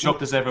we were as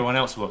shocked as everyone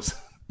else was.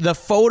 The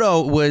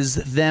photo was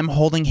them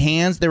holding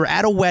hands. They were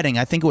at a wedding.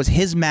 I think it was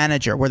his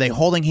manager. Were they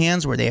holding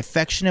hands? Were they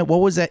affectionate? What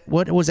was that?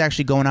 What was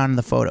actually going on in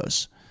the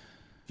photos?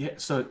 Yeah,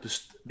 so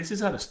this is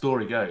how the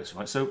story goes,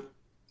 right? So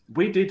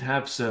we did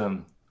have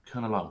some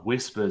kind of like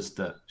whispers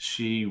that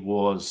she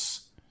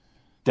was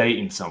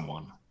dating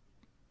someone.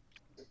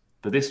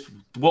 But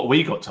what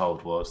we got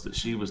told was that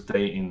she was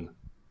dating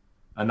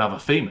another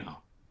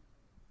female.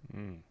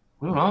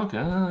 We were like, okay,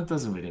 that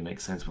doesn't really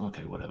make sense. But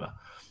okay, whatever.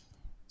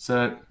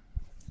 So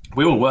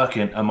we were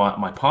working, and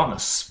my partner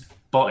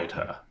spotted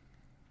her.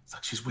 It's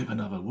like, she's with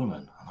another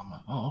woman. And I'm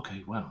like, oh,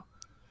 okay, well.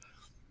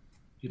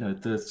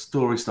 The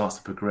story starts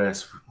to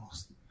progress.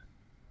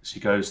 She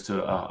goes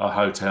to a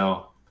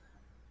hotel,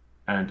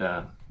 and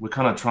we're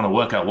kind of trying to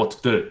work out what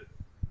to do.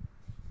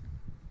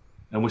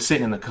 And we're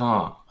sitting in the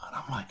car, and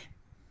I'm like,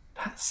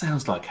 that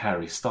sounds like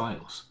Harry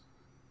Styles.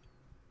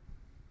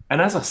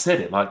 And as I said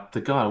it, like, the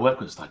guy I work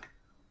with was like,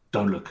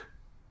 don't look.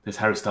 There's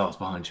Harry Styles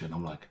behind you. And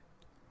I'm like,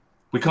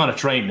 we kind of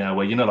trained now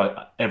where, like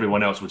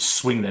everyone else would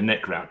swing their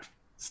neck round.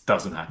 This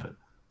doesn't happen.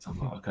 So I'm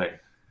like, okay.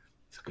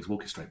 He's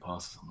walking straight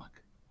past us. I'm like,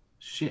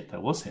 shit,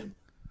 that was him.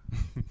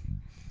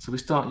 So we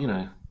start,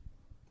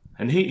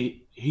 And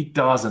he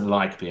doesn't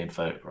like being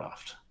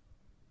photographed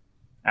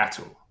at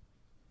all.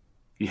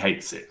 He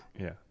hates it.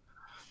 Yeah.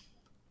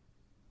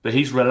 But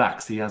he's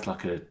relaxed. He has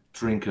like a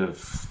drink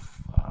of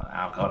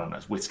alcohol, I don't know,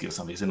 it's whiskey or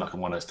something. He's in like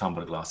one of those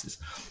tumbler glasses.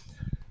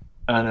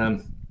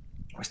 And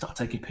we start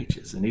taking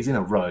pictures, and he's in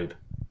a robe.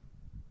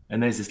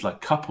 And there's this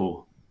like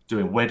couple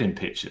doing wedding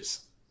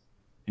pictures.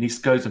 And he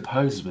goes and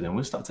poses with them.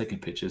 We start taking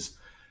pictures.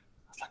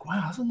 I was like,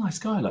 wow, that's a nice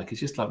guy. Like, he's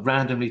just like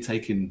randomly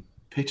taking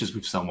pictures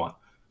with someone.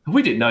 And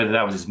we didn't know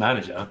that was his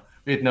manager.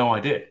 We had no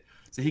idea.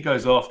 So he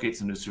goes off,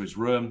 gets him to his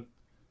room.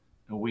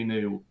 And we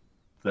knew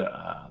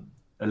that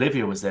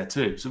Olivia was there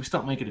too. So we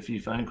start making a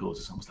few phone calls.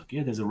 And someone's like,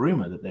 yeah, there's a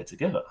rumor that they're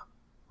together.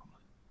 I'm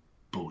like,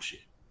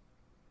 bullshit.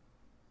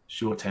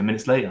 Sure, 10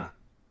 minutes later,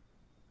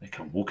 they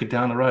come walking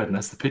down the road, and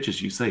that's the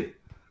pictures you see.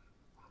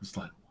 I was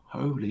like,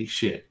 holy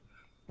shit.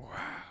 Wow.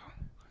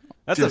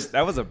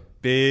 That was a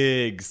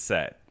big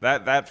set.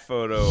 That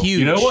photo. Huge.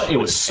 You know what? It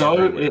was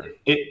so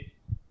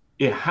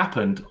it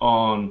happened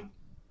on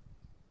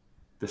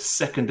the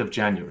 2nd of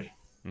January.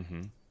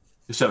 Mm-hmm.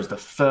 So it was the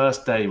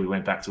first day we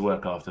went back to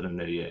work after the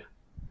New Year.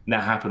 And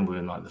that happened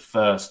within like the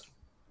first.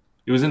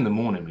 It was in the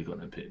morning we got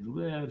them pictures.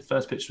 Yeah, the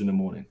first picture in the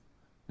morning,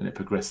 and it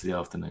progressed to the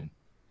afternoon.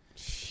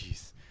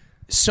 Jeez.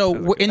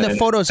 So in the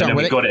photos, and then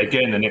we got it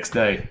again the next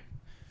day,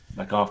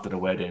 like after the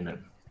wedding.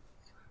 And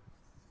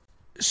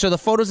so the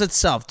photos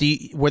itself,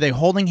 were they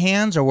holding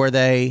hands or were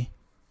they?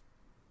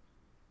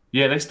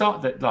 Yeah, they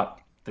started.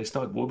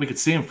 Well, we could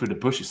see them through the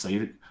bushes. So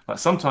like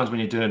sometimes when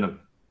you're doing a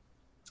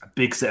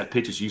big set of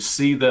pictures, you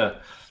see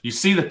the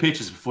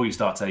pictures before you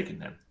start taking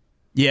them.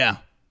 Yeah.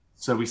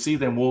 So we see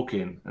them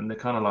walking, and they're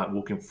kind of like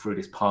walking through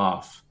this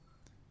path.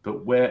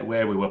 But where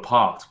we were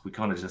parked, we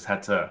kind of just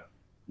had to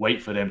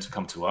wait for them to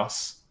come to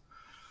us.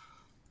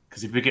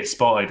 Because if we get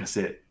spotted, that's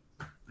it.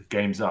 The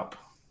game's up.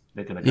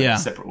 They're going to go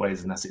separate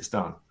ways, and that's it's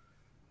done.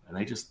 And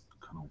they just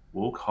kind of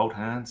walk, hold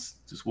hands,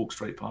 just walk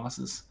straight past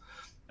us.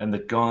 And the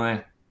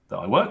guy that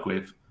I work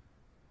with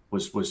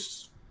was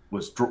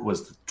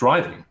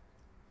driving,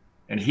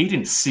 and he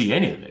didn't see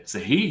any of it. So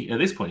at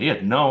this point, he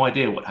had no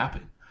idea what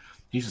happened.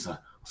 He's just like,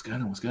 "What's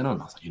going on? What's going on?"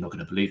 I was like, "You're not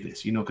going to believe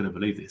this. You're not going to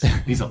believe this."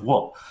 He's like,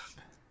 "What?"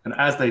 And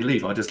as they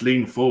leave, I just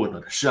leaned forward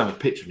and I show him a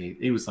picture, and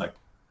he was like,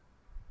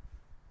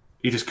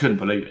 he just couldn't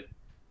believe it.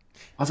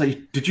 I was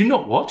like, "Did you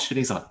not watch?" And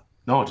he's like,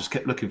 "No, I just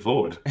kept looking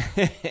forward."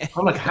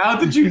 I'm like, "How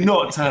did you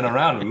not turn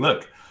around and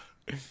look?"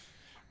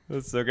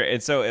 That's so great.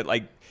 And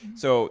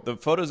so the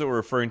photos that we're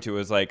referring to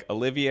is like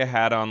Olivia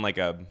had on like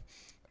a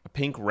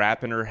pink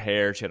wrap in her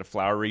hair. She had a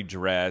flowery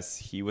dress.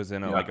 He was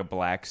in like a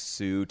black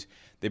suit.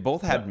 They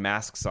both had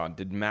masks on.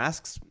 Did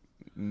masks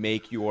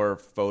make your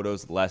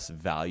photos less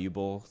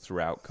valuable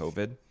throughout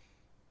COVID?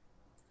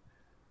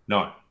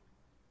 No.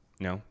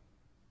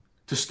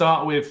 To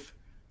start with,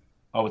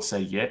 I would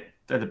say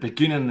at the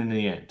beginning and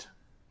the end.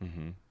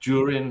 Mm-hmm.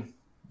 During,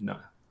 no.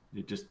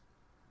 It just,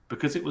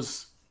 because it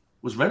was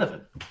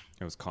relevant.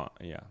 It was,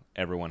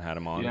 everyone had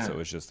them on, so it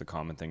was just a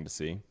common thing to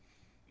see.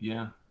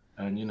 Yeah,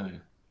 and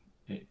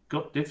it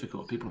got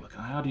difficult. People were like,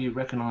 how do you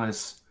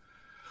recognize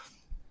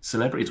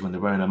celebrities when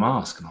they're wearing a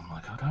mask? And I'm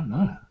like, I don't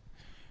know.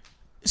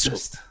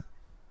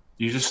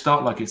 You just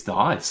start like it's the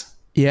eyes.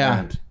 Yeah.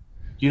 And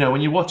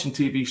when you're watching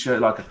TV show,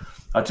 like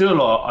I do a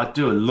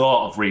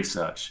lot of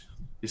research.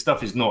 This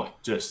stuff is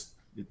not just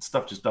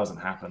stuff just doesn't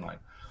happen. Like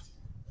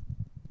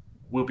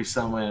we'll be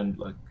somewhere and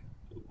like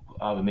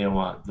either me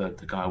or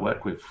the guy I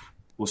work with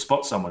will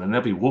spot someone and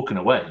they'll be walking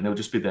away and they'll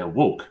just be their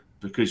walk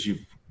because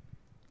you've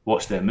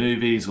watched their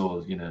movies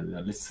or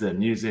listen to their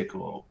music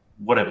or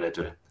whatever they're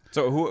doing.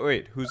 So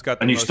who's got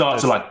the and you start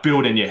to like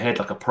build in your head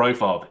like a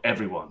profile of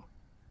everyone.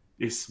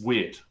 It's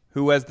weird.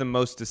 Who has the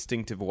most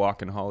distinctive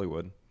walk in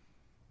Hollywood?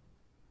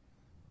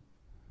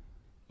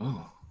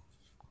 Oh,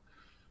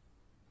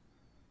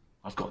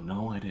 I've got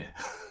no idea.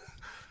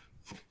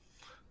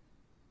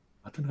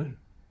 I don't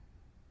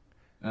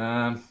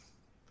know.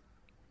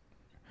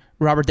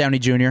 Robert Downey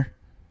Jr.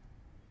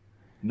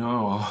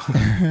 No,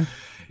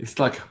 it's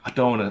like I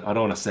don't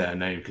want to say her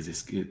name because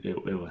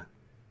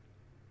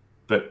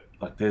but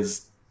like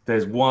there's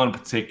one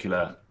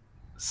particular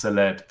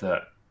celeb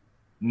that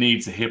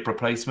needs a hip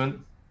replacement,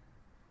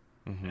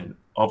 and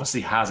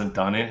obviously hasn't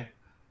done it,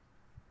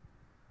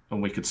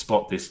 and we could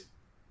spot this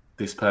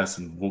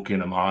person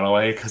walking a mile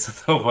away because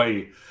of the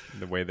way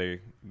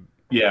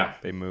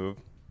they move.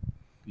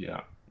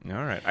 Yeah.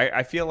 All right.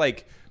 I feel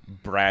like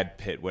Brad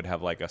Pitt would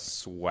have like a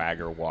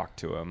swagger walk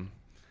to him.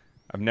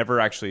 I've never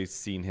actually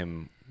seen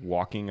him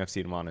walking. I've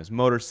seen him on his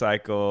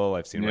motorcycle.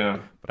 I've seen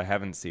him, but I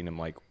haven't seen him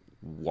like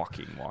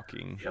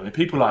walking. Yeah, I mean,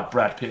 people like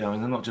Brad Pitt. I mean,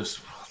 they're not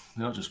just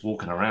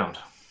walking around.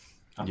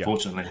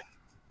 Unfortunately,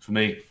 for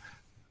me,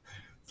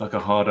 it's like a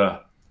harder.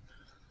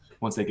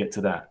 Once they get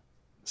to that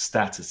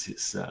status,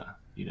 it's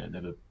they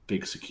have a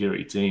big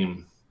security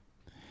team.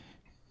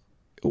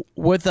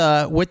 With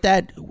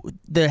that,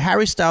 the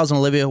Harry Styles and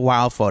Olivia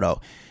Wilde photo.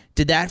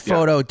 Did that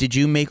photo? Did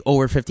you make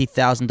over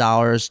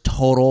 $50,000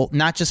 total?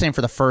 Not just saying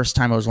for the first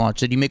time it was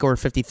launched. Did you make over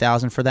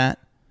 $50,000 for that?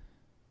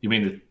 You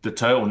mean the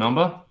total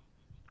number?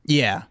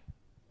 Yeah.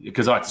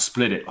 because I had to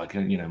split it, like,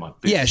 you know, my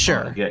business Yeah,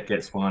 sure. partner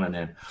gets one, and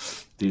then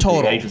the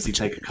Total. agency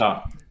take a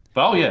cut.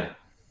 But oh yeah,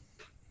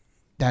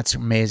 That's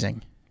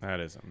amazing. That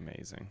is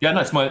amazing. yeah,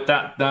 no, it's my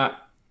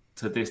that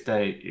to this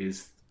day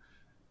is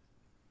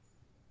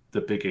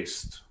the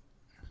biggest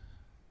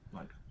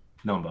like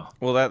number.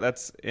 Well,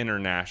 that's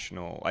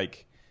international.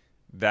 Like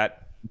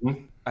that.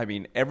 I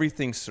mean,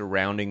 everything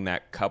surrounding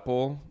that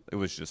couple, it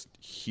was just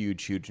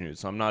huge news.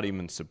 So I'm not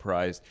even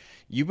surprised.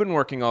 You've been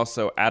working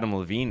also Adam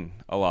Levine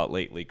a lot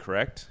lately,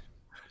 correct?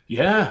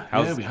 Yeah,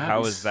 How we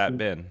have. has that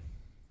been?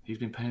 He's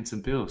been paying some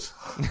bills.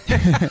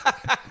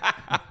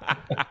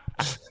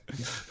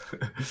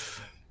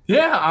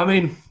 Yeah, I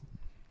mean,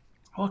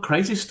 what a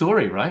crazy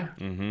story, right?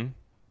 Mm-hmm.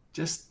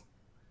 Just,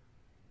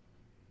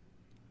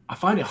 I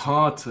find it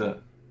hard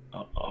to,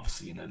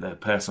 obviously, you know, their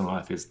personal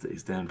life is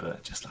them,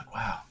 but just like,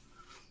 wow,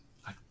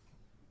 like,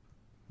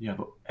 you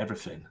have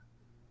everything,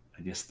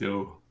 and you're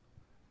still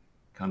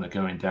kind of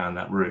going down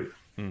that route.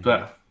 Mm-hmm.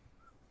 But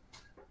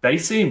they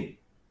seem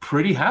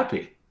pretty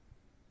happy.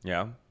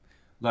 Yeah.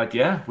 Like,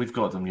 yeah, we've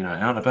got them, you know,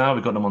 out and about.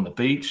 We've got them on the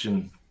beach,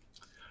 and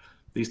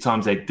these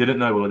times they didn't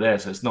know we were there,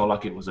 so it's not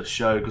like it was a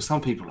show. Because some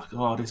people are like,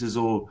 oh, this is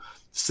all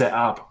set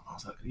up. I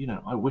was like, you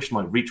know, I wish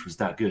my reach was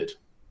that good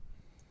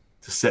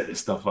to set this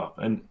stuff up,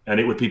 and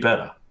it would be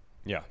better.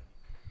 Yeah.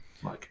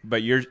 Like,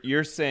 But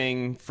you're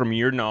saying from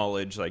your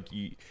knowledge, like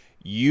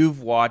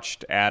you've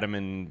watched Adam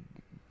and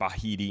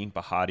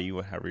Bahati,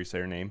 whatever you say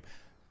her name,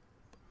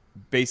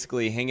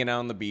 basically hanging out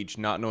on the beach,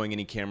 not knowing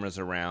any cameras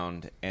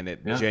around, and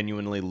it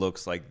genuinely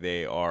looks like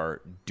they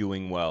are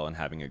doing well and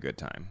having a good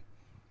time.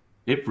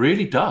 it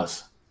really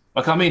does.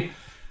 Like, I mean,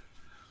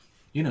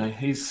 you know,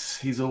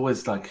 he's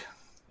always like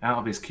out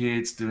of his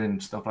kids doing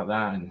stuff like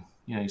that, and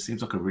you know, he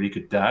seems like a really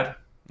good dad.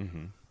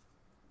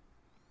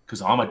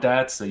 Because I'm a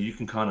dad, so you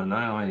can kind of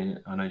know.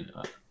 I know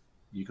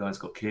you guys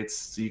got kids,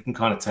 so you can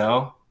kind of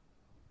tell.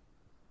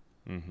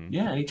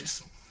 Yeah, and he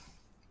just,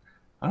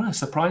 I don't know,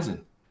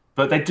 surprising.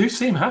 But they do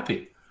seem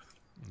happy.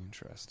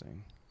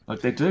 Interesting.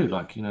 Like they do.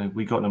 Like, you know,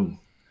 we got them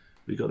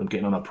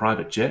getting on a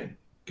private jet,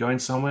 going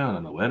somewhere. I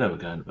don't know where they were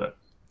going, but.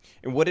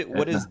 And what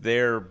is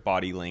their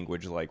body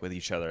language like with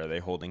each other? Are they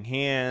holding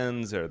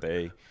hands?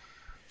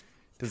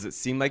 Does it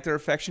seem like they're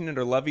affectionate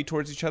or lovey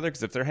towards each other?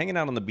 Because if they're hanging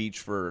out on the beach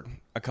for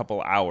a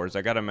couple hours,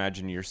 I got to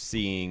imagine you're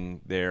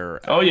seeing their...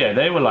 Oh, yeah.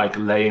 They were, like,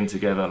 laying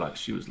together. Like,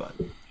 she was, like,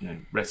 you know,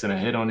 resting her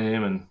head on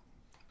him. And,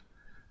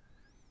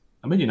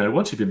 I mean, you know,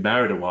 once you've been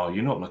married a while,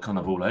 you're not, like, kind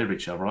of all over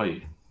each other, are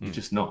you? You're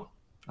just not.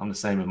 I'm the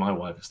same with my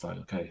wife. It's like,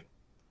 okay,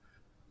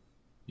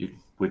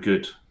 we're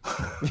good.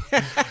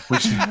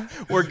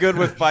 We're good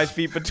with 5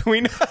 feet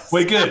between us.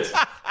 We're good.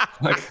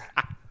 Like,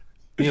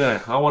 you know,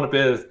 I want a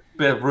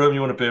bit of room.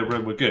 You want a bit of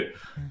room. We're good.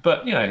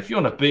 But you know, if you're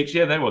on a beach,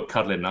 yeah, they were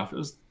cuddling enough. It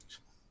was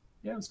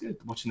good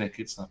watching their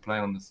kids play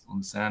on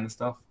the sand and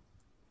stuff.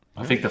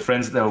 I think the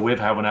friends that they were with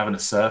having a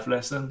surf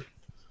lesson,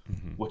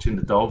 watching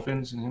the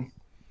dolphins. You know,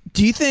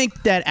 Do you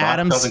think that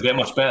Adams doesn't get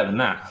much better than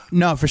that?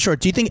 No, for sure.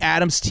 Do you think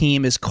Adam's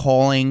team is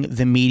calling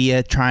the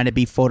media, trying to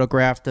be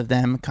photographed of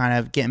them, kind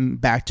of getting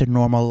back to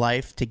normal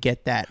life to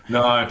get that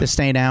the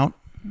stain out?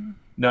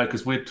 No,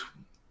 because we'd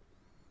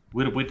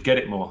get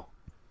it more.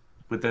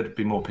 There'd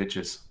be more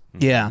pictures.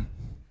 Yeah.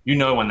 You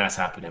know when that's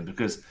happening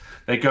because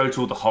they go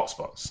to all the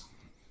hotspots.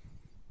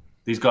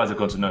 These guys have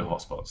gone to no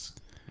hotspots.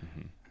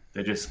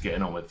 They're just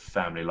getting on with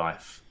family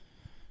life.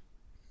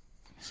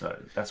 So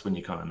that's when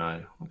you kind of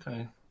know.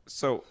 Okay.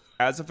 So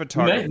as a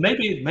photographer,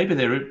 maybe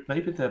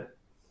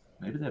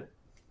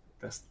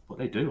that's what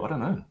they do. I don't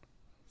know.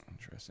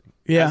 Interesting.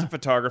 Yeah. As a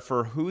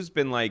photographer, who's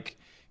been like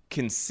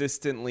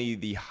consistently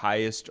the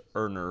highest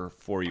earner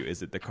for you?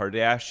 Is it the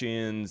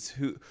Kardashians?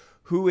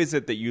 Who is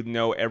it that you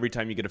know every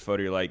time you get a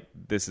photo, you're like,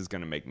 this is going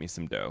to make me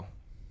some dough?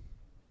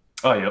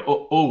 Oh yeah,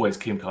 always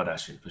Kim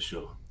Kardashian for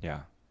sure.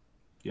 Yeah.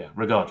 Yeah,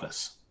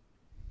 regardless.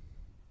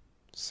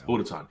 So, all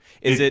the time.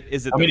 Is it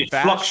the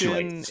fashion?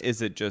 Fluctuates.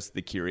 Is it just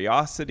the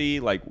curiosity?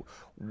 Like,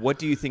 what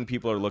do you think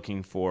people are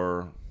looking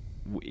for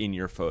in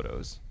your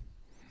photos?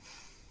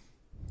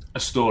 A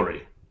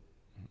story.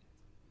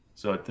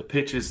 So the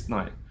pictures,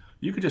 like,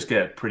 you could just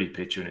get a pretty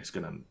picture and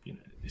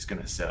it's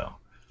gonna sell.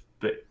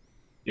 But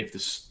if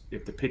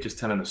the picture's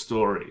telling a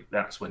story,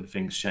 that's when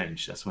things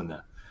change. That's when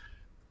the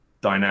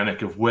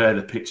dynamic of where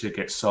the picture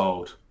gets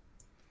sold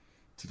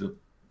to the,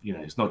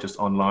 it's not just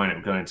online. It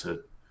will go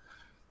into,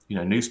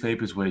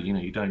 newspapers where,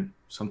 you don't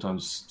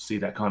sometimes see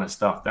that kind of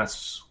stuff.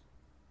 That's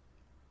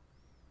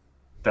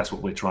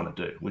what we're trying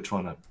to do. We're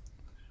trying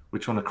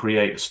to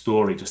create a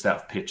story just out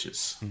of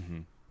pictures.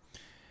 Mm-hmm.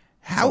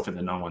 Something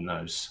that no one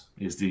knows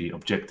is the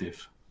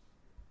objective.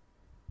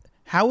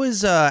 How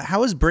is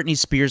Britney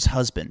Spears'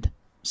 husband,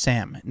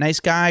 Sam?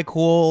 Nice guy,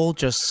 cool,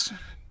 just...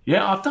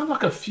 Yeah, I've done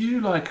like a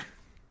few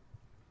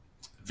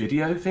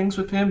video things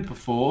with him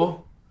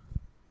before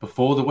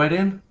the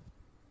wedding.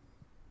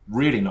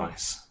 Really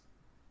nice.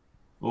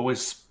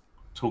 Always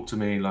talk to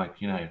me,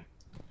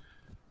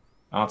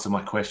 answer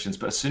my questions.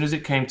 But as soon as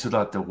it came to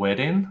the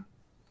wedding,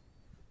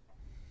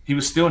 he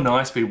was still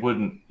nice, but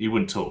he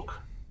wouldn't talk.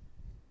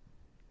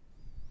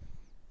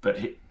 But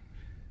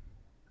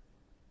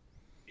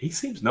he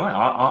seems nice.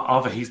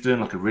 Either he's doing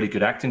like a really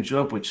good acting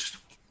job, which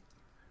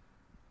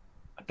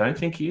I don't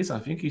think he is. I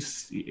think he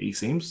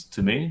seems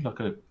to me like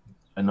a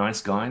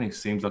nice guy, and he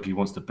seems like he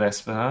wants the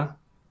best for her,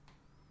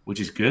 which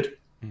is good.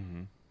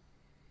 Mm-hmm.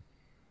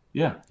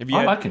 Yeah,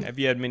 I like him. Have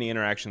you had many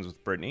interactions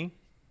with Brittany?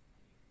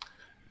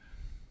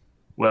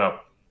 Well,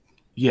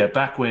 yeah,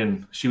 back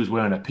when she was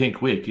wearing a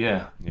pink wig,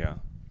 yeah. Yeah.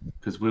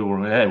 Because we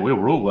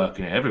were all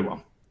working it,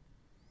 everyone.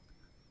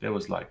 There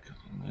was like,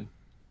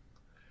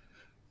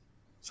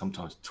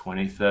 sometimes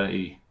 20,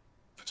 30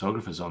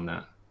 photographers on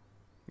that.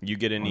 You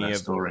get any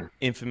story.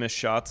 Infamous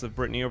shots of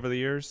Brittany over the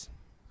years?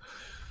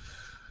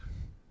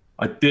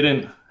 I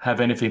didn't have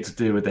anything to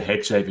do with the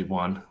head shaving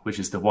one, which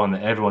is the one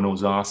that everyone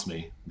always asks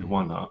me. The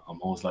one that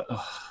I'm always like,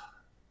 oh,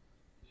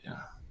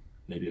 yeah,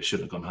 maybe I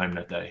shouldn't have gone home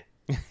that day.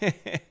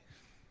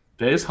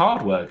 There's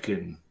hard work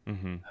in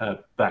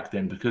her back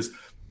then, because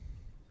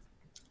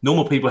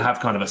normal people have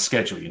kind of a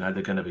schedule,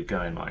 they're going to be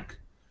going like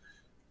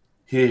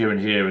here and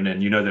here, and then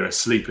they're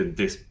asleep in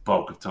this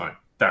bulk of time.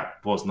 That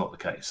was not the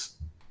case.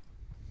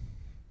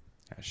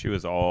 Yeah, she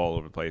was all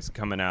over the place,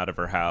 coming out of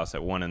her house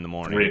at 1 a.m, 3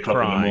 o'clock in the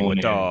crying with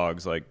morning.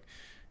 dogs. Like,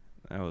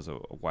 that was a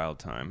wild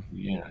time.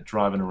 Yeah,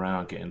 driving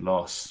around, getting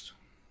lost.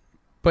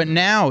 But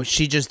now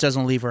she just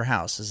doesn't leave her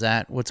house. Is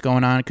that what's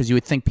going on? Because you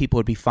would think people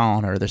would be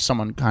following her. There's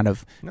someone kind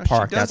of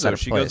parked outside her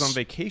She place. goes on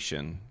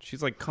vacation.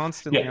 She's like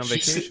constantly on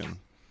vacation.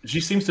 She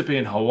seems to be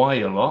in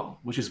Hawaii a lot,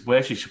 which is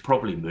where she should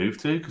probably move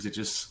to,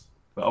 because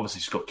but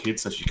obviously she's got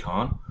kids, so she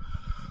can't.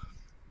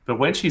 But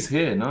when she's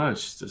here, no,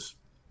 she's just.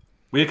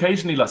 We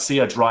occasionally see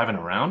her driving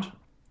around,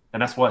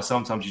 and that's why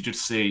sometimes you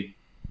just see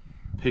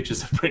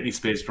pictures of Britney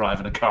Spears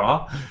driving a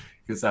car,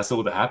 because that's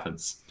all that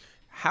happens.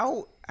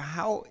 How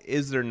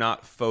is there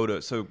not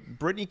photos? So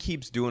Britney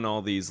keeps doing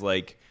all these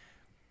like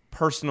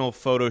personal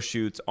photo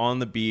shoots on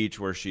the beach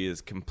where she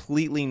is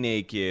completely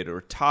naked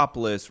or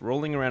topless,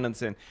 rolling around in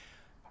sand.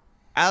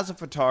 As a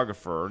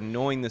photographer,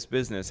 knowing this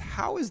business,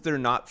 how is there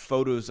not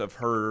photos of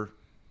her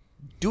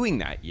doing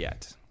that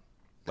yet?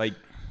 Like,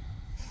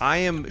 I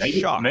am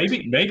shocked.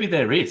 Maybe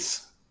there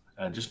is,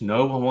 and just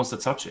no one wants to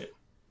touch it.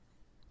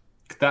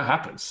 That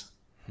happens.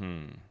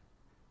 You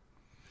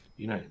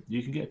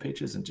can get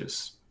pictures and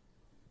just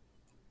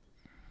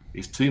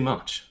it's too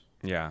much.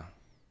 Yeah.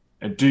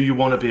 And do you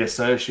want to be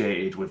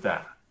associated with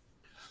that?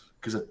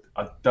 Because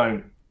I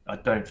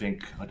don't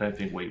think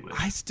we would.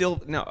 I still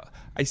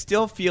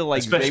feel like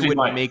Especially they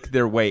would make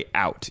their way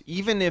out,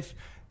 even if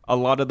a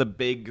lot of the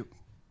big,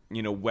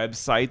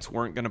 websites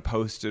weren't going to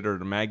post it, or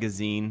the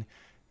magazine.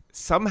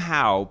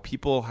 Somehow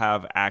people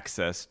have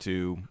access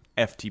to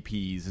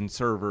FTPs and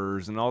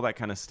servers and all that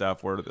kind of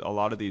stuff where a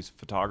lot of these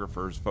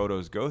photographers'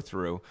 photos go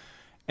through,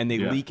 and they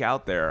leak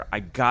out there. I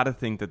gotta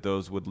think that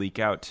those would leak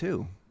out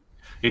too.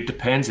 It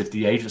depends if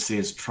the agency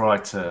has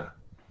tried to,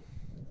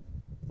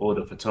 or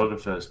the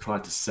photographers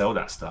tried to sell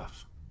that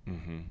stuff.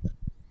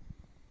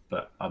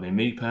 But I mean,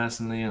 me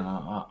personally,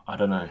 I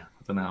don't know.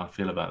 I don't know how I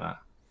feel about that.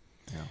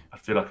 Yeah. I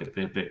feel like it'd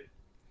be a bit.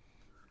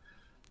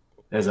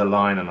 There's a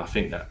line, and I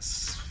think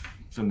that's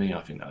for me. I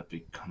think that would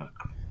be kind of.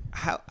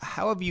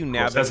 How have you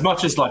navigated? As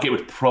much as like it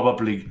would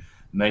probably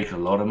make a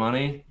lot of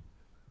money,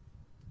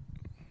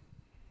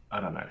 I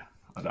don't know.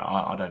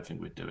 I don't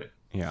think we'd do it.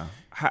 Yeah.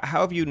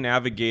 How have you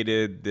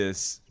navigated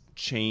this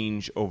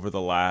change over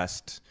the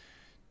last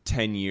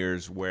 10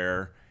 years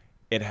where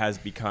it has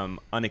become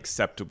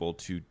unacceptable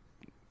to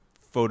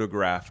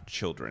photograph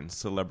children,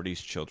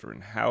 celebrities'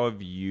 children? How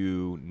have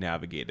you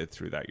navigated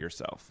through that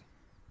yourself?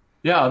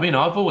 Yeah, I mean,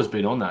 I've always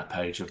been on that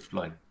page of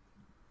like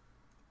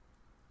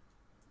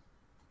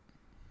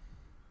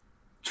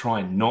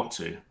trying not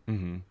to.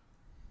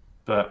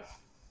 But,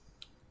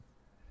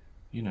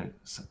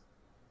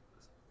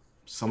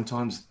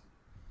 sometimes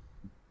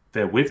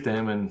they're with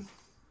them, and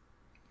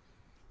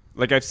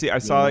like I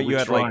saw you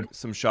had like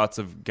some shots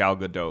of Gal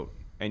Gadot,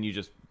 and you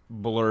just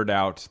blurred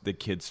out the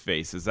kid's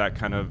face. Is that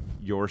kind of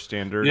your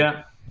standard?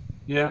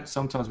 Yeah.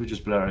 Sometimes we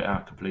just blur it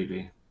out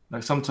completely.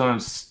 Like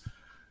sometimes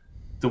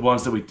the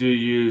ones that we do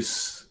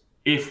use,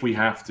 if we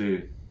have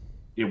to,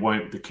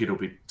 the kid will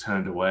be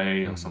turned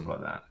away or something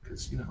like that.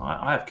 Because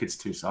I have kids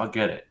too, so I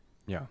get it.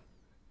 Yeah.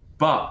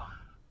 But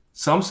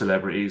some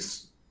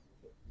celebrities,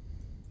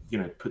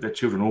 put their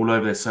children all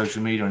over their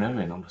social media and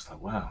everything. I'm just like,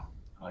 wow,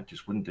 I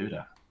just wouldn't do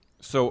that.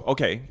 So,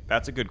 okay,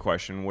 that's a good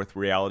question. With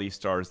reality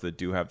stars that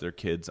do have their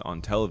kids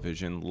on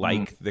television,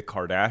 like the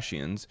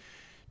Kardashians,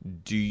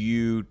 do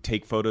you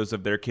take photos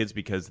of their kids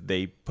because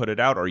they put it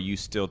out, or you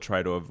still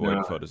try to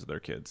avoid photos of their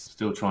kids?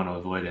 Still trying to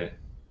avoid it.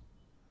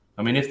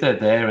 I mean, if they're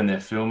there and they're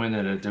filming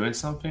and they're doing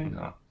something,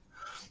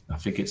 I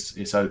think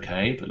it's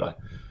okay. But like,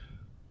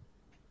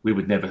 we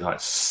would never like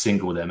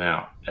single them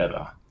out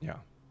ever. Yeah.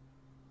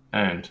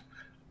 And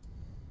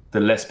the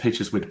less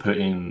pictures we'd put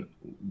in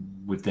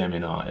with them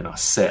in our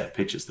set of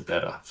pictures, the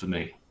better for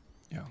me.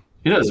 Yeah.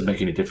 It doesn't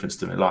make any difference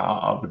to me. Like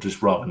I would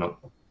just rather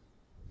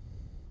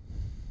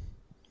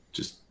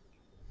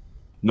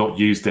not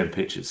use them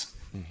pictures.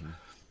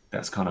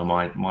 That's kind of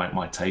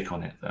my take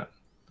on it. That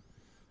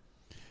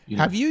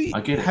I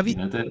get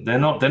it. They're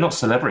not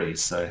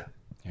celebrities, so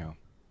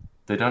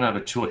they don't have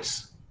a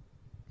choice.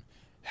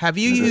 Have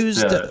you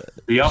used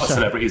the other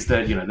celebrities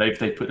that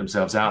they put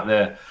themselves out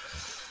there?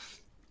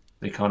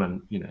 They kind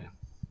of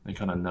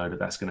know that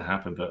that's going to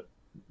happen, but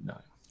no.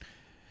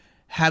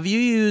 Have you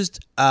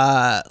used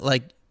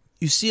like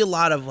you see a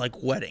lot of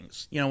like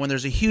weddings? When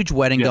there's a huge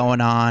wedding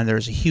going on,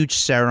 there's a huge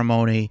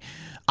ceremony.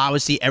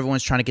 Obviously,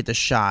 everyone's trying to get the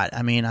shot.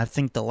 I mean, I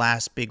think the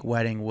last big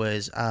wedding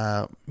was,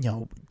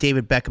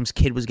 David Beckham's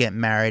kid was getting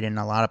married, and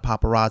a lot of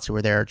paparazzi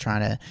were there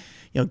trying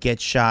to,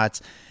 get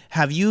shots.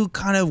 Have you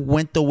kind of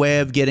went the way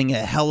of getting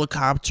a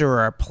helicopter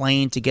or a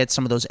plane to get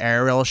some of those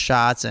aerial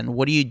shots? And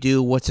what do you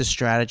do? What's the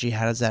strategy?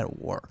 How does that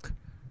work?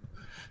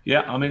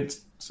 Yeah, I mean,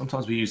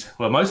 sometimes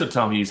most of the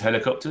time we use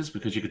helicopters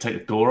because you could take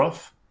the door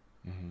off.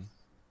 Mm-hmm.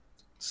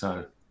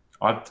 So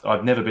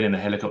I've never been in a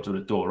helicopter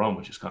with the door on,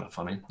 which is kind of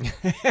funny.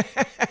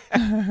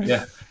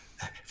 Yeah.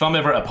 If I'm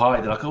ever at a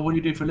party, they're like, "Oh, what do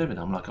you do for a living?"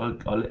 I'm like,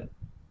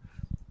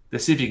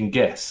 let's see if you can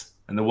guess.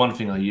 And the one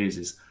thing I use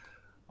is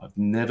I've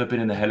never been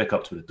in a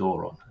helicopter with the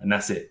door on, and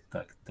that's it.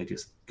 Like, they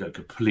just go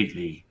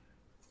completely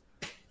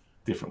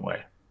different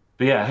way.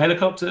 But yeah,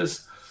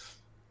 helicopters.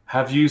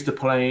 Have used the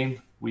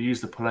plane. We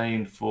used the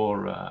plane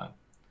for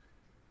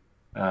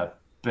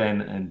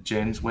Ben and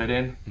Jen's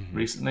wedding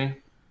recently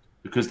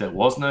because there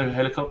was no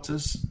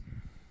helicopters.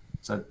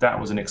 So that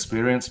was an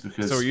experience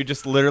because... So are you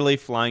just literally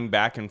flying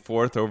back and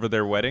forth over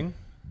their wedding?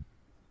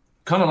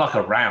 Kind of like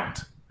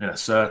around in a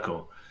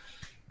circle.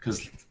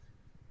 Because,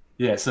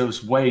 yeah, so it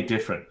was way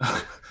different.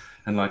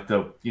 And like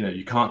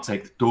you can't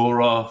take the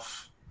door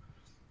off.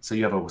 So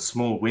you have a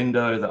small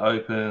window that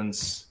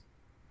opens.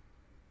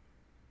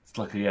 It's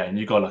like, and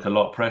you got like a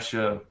lot of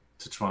pressure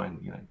to try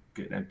and,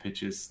 get them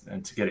pictures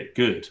and to get it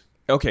good.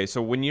 Okay,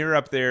 so when you're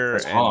up there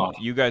and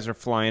you guys are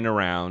flying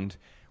around...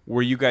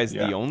 Were you guys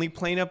the only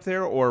plane up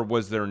there, or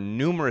was there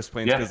numerous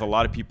planes? Because a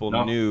lot of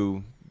people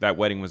knew that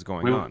wedding was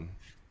going on.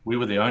 We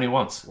were the only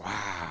ones.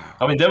 Wow.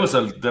 I mean, there was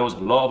a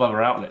lot of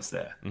other outlets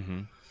there,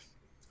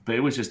 but it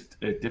was just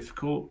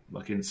difficult,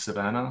 like in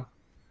Savannah,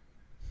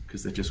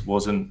 because there just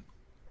wasn't.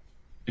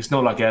 It's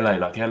not like LA.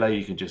 Like LA,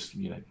 you can just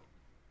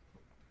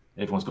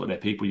everyone's got their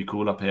people. You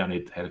call up here, I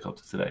need a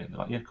helicopter today, and they're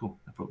like, yeah, cool,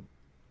 no problem.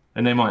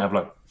 And they might have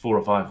like 4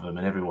 or 5 of them,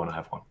 and everyone will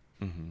have one.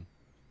 Mm-hmm.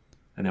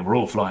 And then we're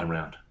all flying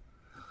around.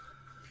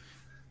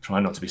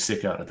 Trying not to be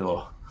sick out the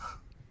door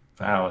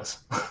for hours.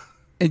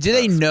 And do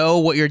they know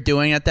what you're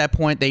doing at that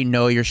point? They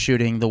know you're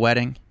shooting the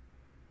wedding?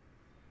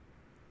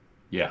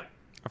 Yeah.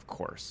 Of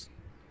course.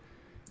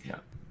 Yeah.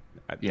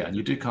 Yeah, and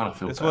you do kind of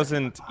feel This bad.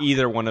 wasn't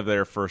either one of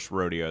their first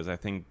rodeos. I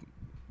think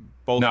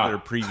both their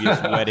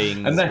previous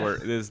weddings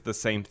is the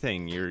same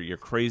thing. You're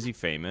crazy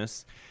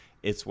famous.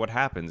 It's what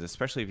happens,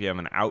 especially if you have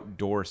an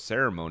outdoor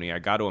ceremony. I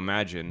got to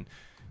imagine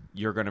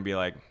you're going to be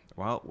like,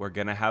 well, we're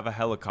going to have a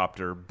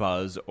helicopter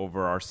buzz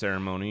over our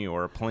ceremony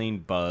or a plane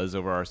buzz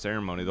over our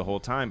ceremony the whole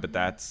time. But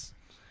that's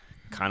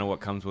kind of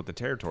what comes with the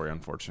territory,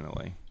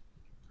 unfortunately.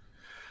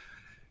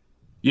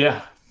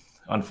 Yeah,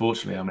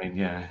 unfortunately. I mean,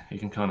 it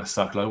can kind of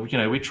suck. Like,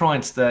 we try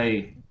and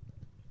stay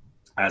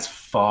as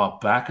far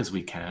back as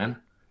we can.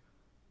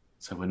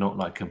 So we're not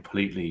like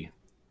completely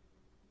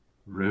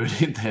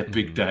ruining their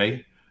big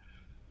day.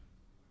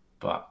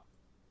 But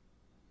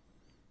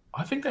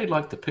I think they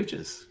like the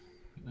pictures.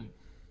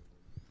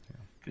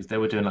 Because they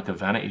were doing like a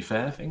Vanity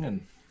Fair thing,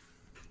 and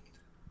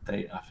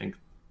I think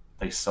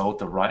they sold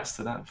the rights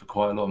to that for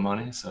quite a lot of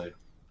money. So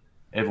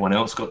everyone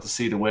else got to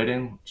see the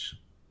wedding.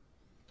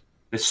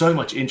 There's so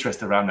much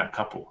interest around that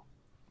couple.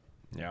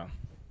 Yeah.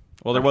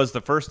 Well, there was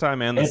the first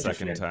time and the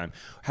second time.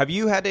 Have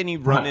you had any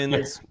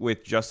run-ins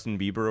with Justin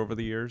Bieber over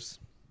the years?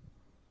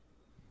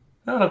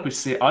 No, like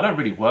I don't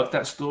really work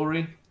that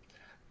story,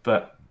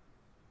 but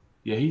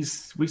yeah,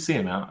 we see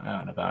him out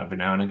and about every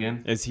now and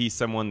again. Is he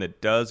someone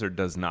that does or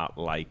does not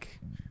like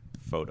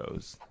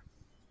photos?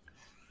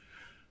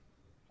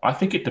 I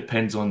think it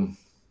depends on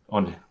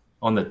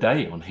the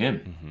day, on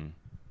him.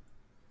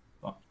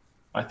 Mm-hmm.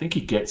 I think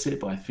he gets it,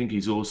 but I think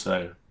he's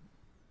also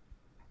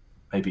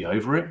maybe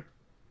over it.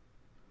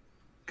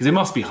 Because it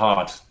must be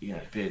hard,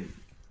 being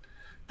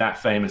that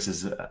famous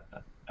as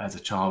a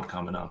child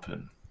coming up,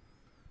 and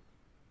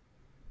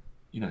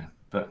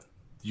but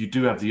you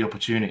do have the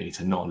opportunity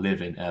to not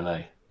live in LA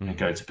and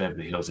go to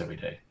Beverly Hills every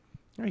day.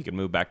 Or he could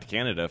move back to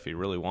Canada if he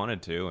really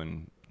wanted to.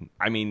 And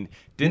I mean,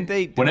 didn't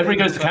they? Whenever he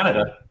goes to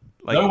Canada,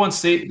 no one,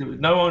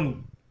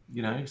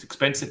 it's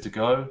expensive to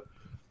go.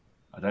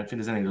 I don't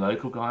think there's any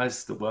local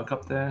guys that work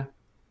up there.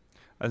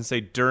 I'd say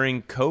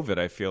during COVID,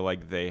 I feel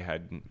like they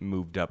had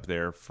moved up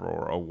there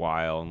for a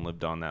while and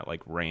lived on that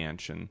like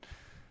ranch. And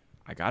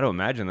I got to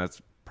imagine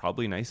that's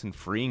probably nice and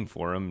freeing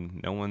for him.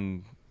 No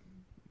one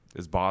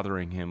is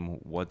bothering him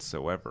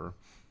whatsoever.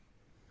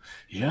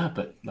 Yeah,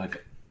 but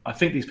like I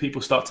think these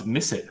people start to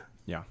miss it.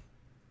 Yeah.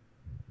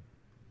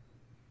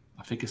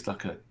 I think it's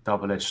like a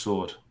double-edged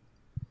sword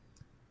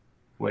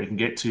where you can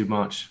get too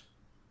much,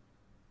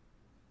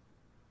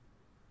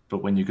 but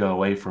when you go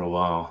away for a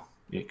while,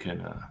 it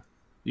can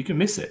you can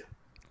miss it.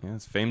 Yeah,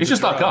 it's famous. It's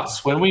just like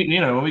us when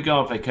we go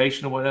on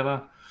vacation or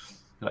whatever,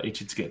 like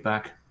itching to get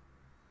back.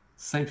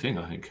 Same thing,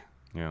 I think.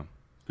 Yeah.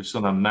 just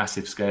on a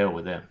massive scale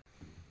with them.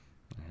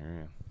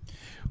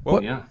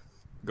 Well, yeah.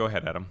 Go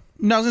ahead, Adam.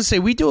 No, I was going to say,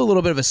 we do a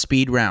little bit of a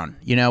speed round,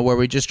 where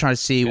we just try to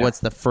see what's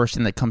the first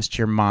thing that comes to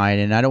your mind.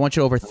 And I don't want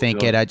you to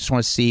overthink it. I just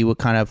want to see what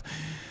kind of,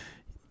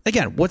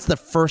 again, what's the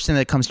first thing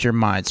that comes to your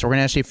mind. So we're going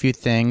to ask you a few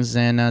things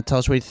and tell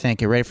us what you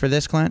think. You ready for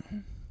this, Clint?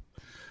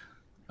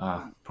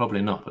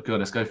 Probably not, but good,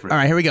 let's go for it. All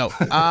right, here we go.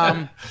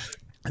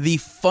 The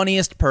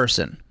funniest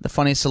person, the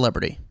funniest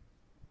celebrity.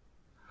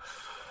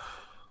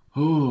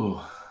 Ooh.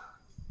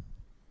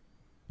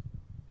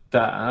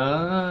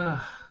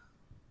 That,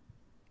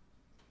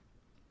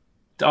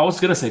 I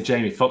was going to say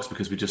Jamie Foxx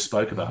because we just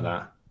spoke about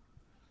that.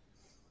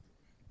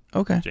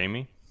 Okay.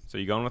 Jamie? So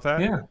you going with that?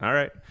 Yeah. All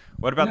right.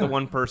 What about the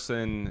one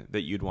person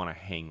that you'd want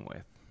to hang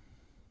with?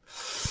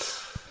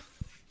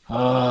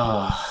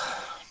 I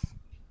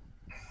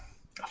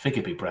think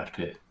it'd be Brad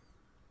Pitt.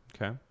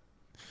 Okay.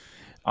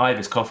 I have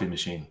his coffee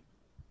machine.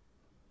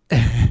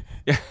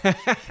 Yeah.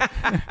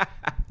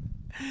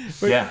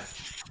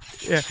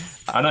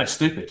 I know, it's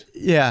stupid.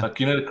 Yeah. Like,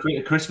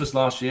 the Christmas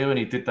last year when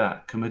he did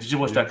that. Did you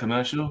watch that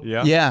commercial?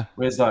 Yeah. Yeah.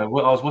 Where it's like, I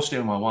was watching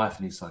it with my wife,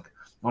 and he's like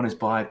on his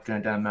bike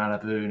going down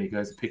Malibu, and he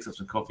goes and picks up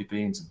some coffee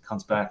beans and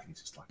comes back, and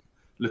he's just like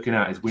looking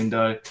out his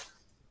window.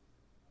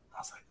 I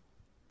was like,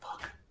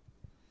 fuck.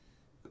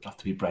 I'd love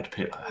to be Brad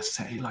Pitt.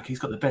 Like, he's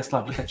got the best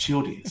life. Look how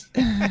chilled he is.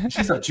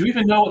 She's like, do you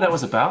even know what that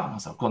was about? And I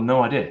was like, I've got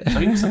no idea. So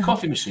he was a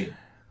coffee machine.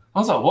 I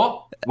was like,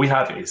 what? We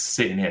have it. It's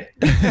sitting here.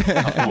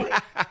 I bought it.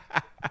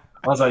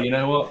 I was like, you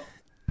know what?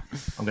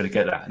 I'm going to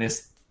get that. And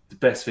it's the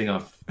best thing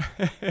that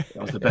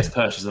was the best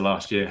purchase of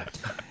last year.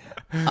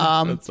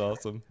 That's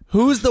awesome.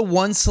 Who's the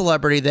one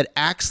celebrity that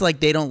acts like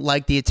they don't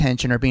like the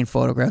attention or being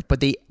photographed, but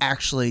they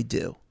actually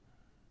do?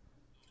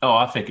 Oh,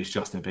 I think it's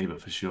Justin Bieber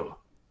for sure.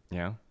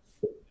 Yeah.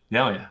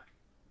 Yeah.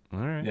 All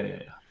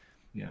right.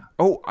 Yeah.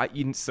 Oh,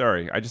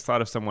 sorry. I just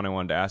thought of someone I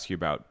wanted to ask you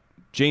about.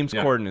 James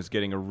Corden is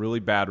getting a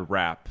really bad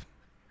rap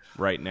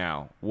right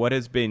now. What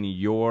has been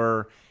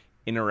your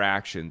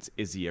interactions?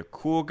 Is he a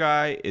cool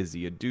guy? Is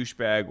he a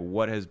douchebag?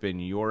 What has been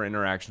your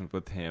interactions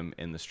with him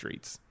in the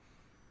streets?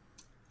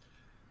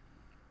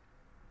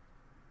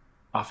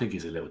 I think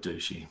he's a little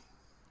douchey.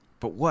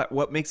 But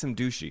what makes him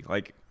douchey?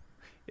 Like,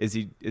 is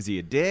he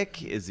a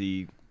dick? Is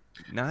he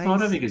nice? No, I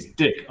don't think he's a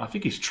dick. I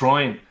think he's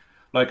trying.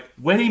 Like,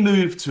 when he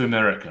moved to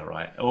America,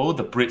 right? All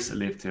the Brits that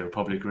lived here will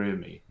probably agree with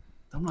me.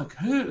 I'm like,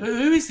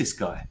 who is this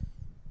guy?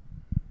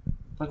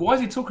 Like, why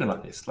is he talking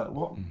like this? Like,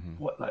 what?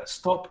 What? Like,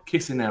 stop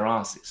kissing their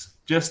asses.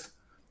 Just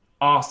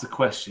ask the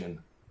question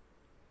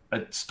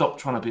and stop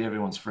trying to be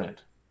everyone's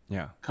friend.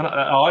 Yeah.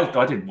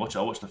 I didn't watch it.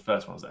 I watched the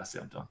first one. I was like, that's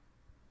it, I'm done.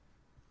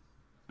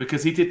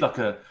 Because he did like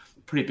a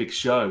pretty big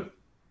show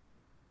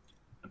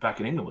back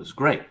in England. It was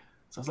great.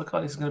 So I was like,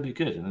 oh, this is going to be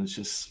good. And then it's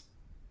just,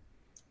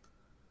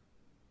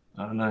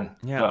 I don't know.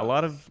 Yeah, but a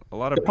lot of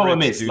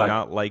problem Brits is, do like,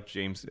 not like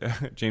James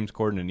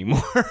Corden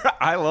anymore.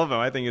 I love him.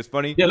 I think it's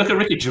funny. Yeah, look at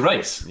Ricky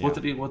Gervais.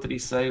 Yeah. What did he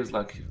say? It was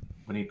like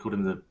when he called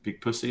him the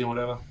big pussy or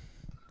whatever.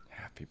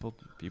 Yeah, people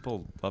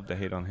love to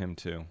hate on him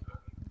too.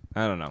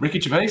 I don't know. Ricky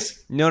Gervais?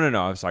 No.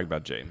 I was talking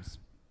about James.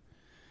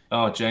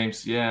 Oh,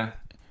 James. Yeah.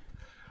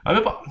 I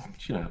mean, but,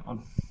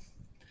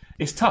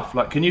 it's tough.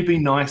 Like, can you be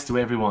nice to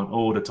everyone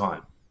all the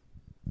time?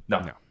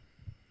 No.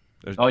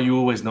 Are you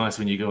always nice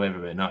when you go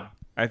everywhere? No.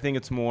 I think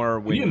it's more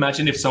when... Can you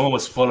imagine if someone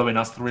was following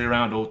us three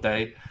around all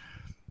day?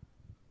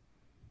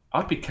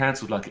 I'd be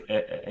cancelled like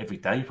every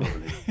day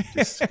probably.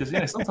 Just because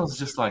sometimes it's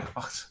just like,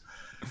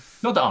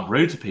 not that I'm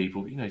rude to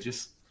people, but,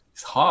 just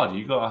it's hard.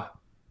 You gotta.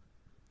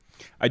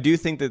 I do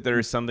think that there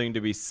is something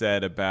to be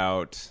said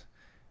about.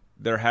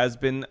 There has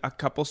been a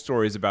couple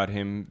stories about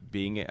him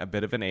being a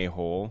bit of an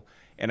a-hole,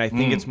 and I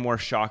think it's more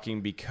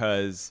shocking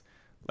because,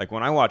 like,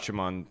 when I watch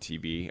him on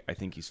TV, I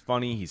think he's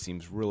funny. He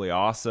seems really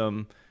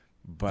awesome.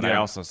 But I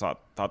also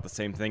thought the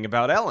same thing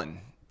about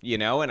Ellen,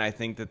 and I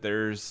think that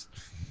there's...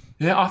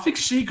 Yeah, I think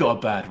she got a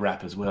bad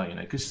rap as well,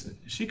 because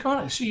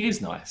she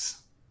is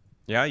nice.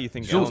 Yeah, you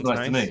think Ellen's Ellen's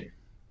nice to me?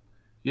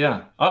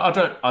 Yeah, I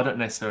don't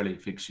necessarily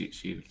think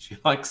she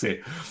likes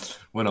it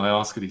when I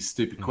ask her these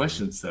stupid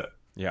questions that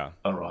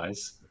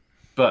arise.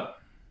 But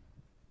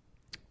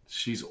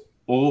she's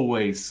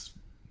always,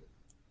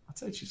 I'd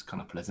say she's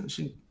kind of pleasant.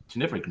 She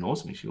never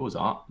ignores me. She always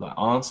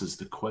answers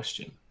the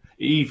question,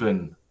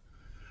 even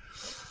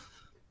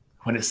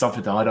when it's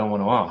something that I don't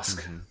want to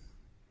ask. And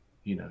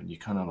you're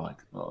kind of like,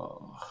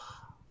 oh,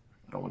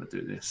 I don't want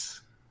to do this.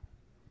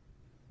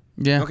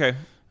 Yeah. Okay.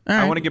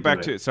 I want to get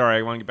back to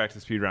the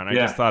speed round. I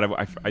just thought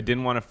I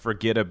didn't want to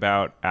forget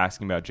about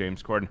asking about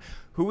James Corden.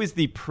 Who is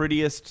the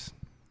prettiest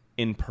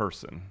in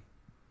person?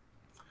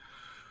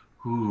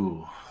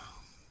 Ooh.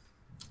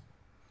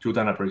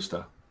 Jordana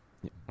Brewster.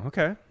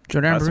 Okay.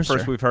 Jordana That's Brewster. the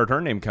first we've heard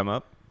her name come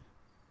up.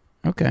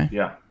 Okay.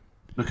 Yeah.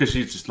 Because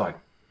she's just like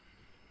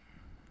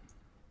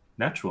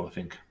natural, I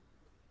think.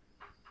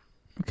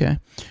 Okay.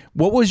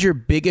 What was your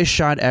biggest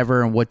shot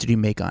ever, and what did you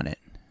make on it?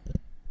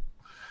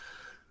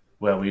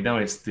 Well, we know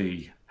it's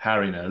the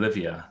Harry and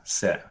Olivia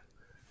set,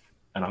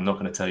 and I'm not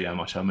going to tell you how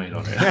much I made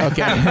on it.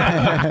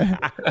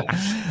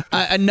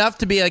 Okay. Enough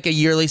to be like a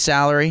yearly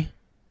salary?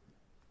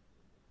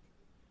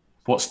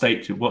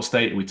 What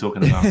state are we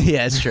talking about?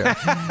 Yeah, it's true.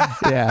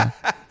 Yeah.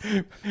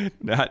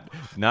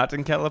 Not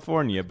in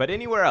California, but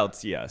anywhere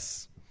else,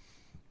 yes.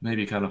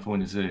 Maybe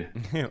California too.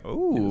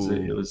 Ooh.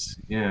 It was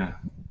yeah.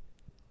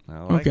 I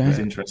like Okay. It was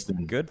that.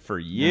 interesting. Good for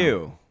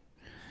you.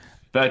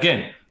 But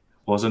again,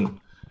 wasn't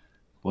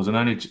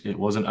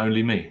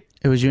only me.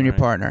 It was you and your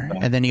partner,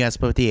 and then you guys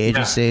split with the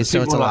agency, Yeah. so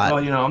People it's a were like, lot.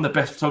 oh, you know, I'm the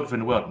best photographer in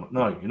the world.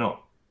 No, you're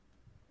not.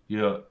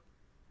 You're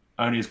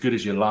only as good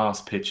as your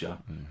last picture.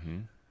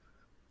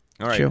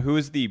 All right. Sure. Who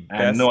is the And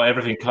best? not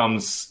everything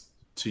comes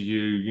to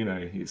you. You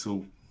know, it's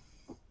all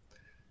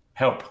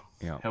help.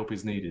 Yeah. Help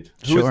is needed.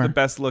 Who is Sure. the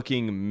best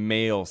looking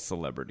male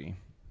celebrity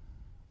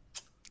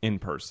in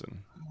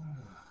person?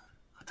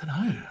 I don't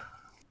know.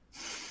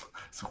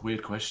 It's a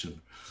weird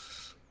question.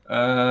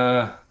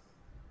 Brody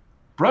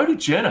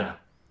Jenner.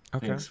 I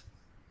think Okay. he's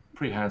a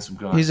pretty handsome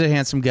guy. He's a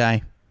handsome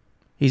guy.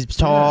 He's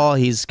tall.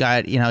 He's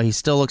got, he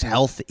still looks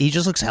healthy. He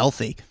just looks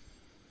healthy.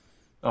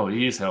 Oh,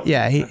 he is healthy.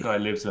 Yeah, That guy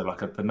lives the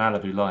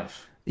Malibu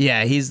life.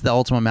 Yeah, he's the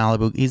ultimate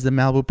Malibu. He's the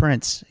Malibu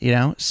Prince,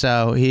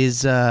 So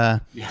he's Yeah,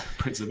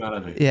 Prince of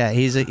Malibu. yeah,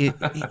 he's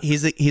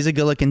a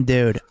good looking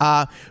dude.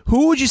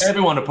 Who would you say?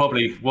 Everyone would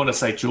probably want to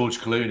say George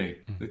Clooney.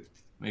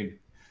 I mean,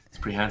 he's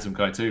a pretty handsome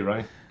guy too,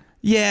 right?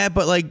 Yeah,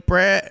 but like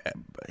Brad,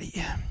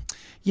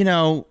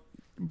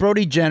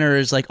 Brody Jenner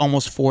is like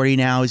almost 40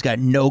 now. He's got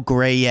no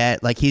gray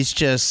yet. Like he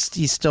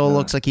still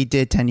looks like he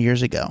did 10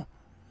 years ago.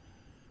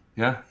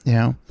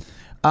 Yeah.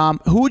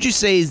 Who would you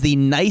say is the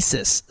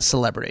nicest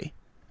celebrity?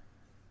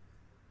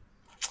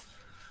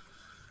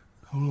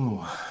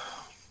 Well,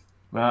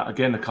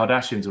 again, the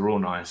Kardashians are all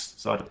nice,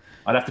 so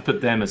I'd have to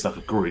put them as like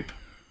a group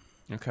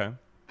Okay.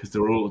 because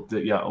they're all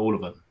all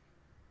of them.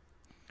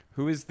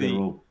 Who's They're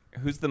all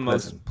the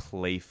most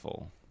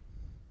playful?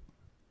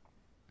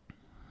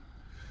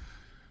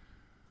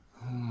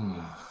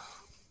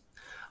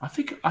 I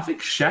think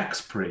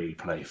Shaq's pretty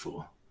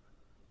playful.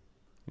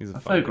 He's a I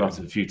fun photographed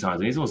guy. him a few times,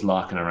 and he's always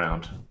larking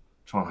around,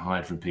 trying to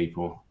hide from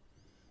people.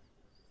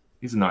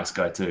 He's a nice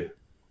guy too.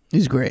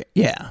 He's great.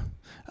 Yeah.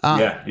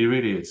 Yeah, he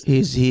really is.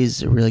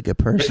 He's a really good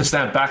You have to person.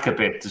 stand back a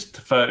bit just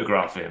to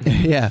photograph him.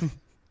 Yeah.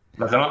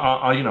 Like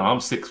I'm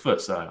 6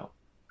 foot, so I'm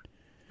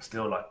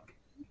still like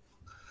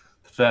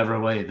the further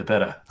away, the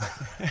better.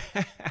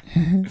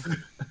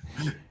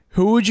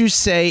 Who would you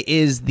say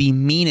is the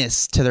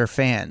meanest to their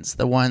fans?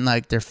 The one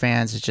like their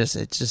fans it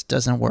just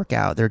doesn't work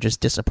out. They're just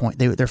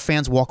disappointed. Their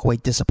fans walk away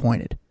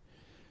disappointed.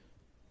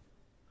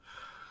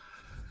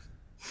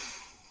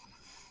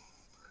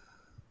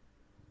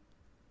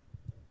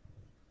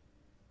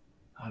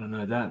 I don't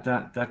know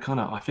that kind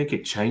of. I think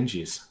it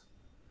changes.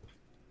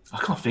 I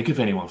can't think of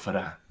anyone for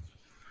that.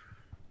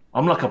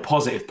 I'm like a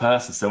positive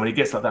person, so when he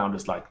gets like that, I'm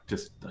just like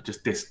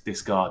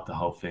discard the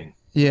whole thing.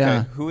 Yeah.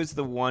 Okay, who is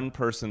the one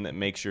person that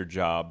makes your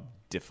job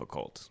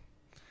difficult?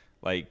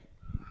 Like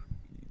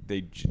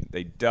they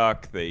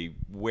duck, they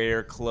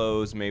wear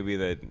clothes maybe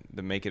that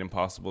make it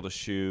impossible to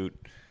shoot.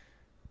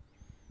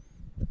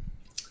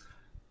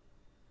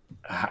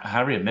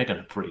 Harry and Meghan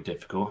are pretty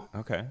difficult.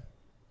 Okay,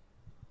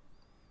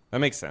 that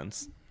makes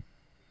sense.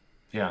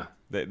 Yeah,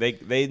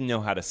 They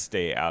know how to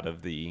stay out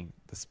of the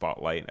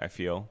spotlight. I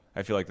feel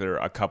like there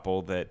are a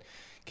couple that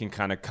can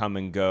kind of come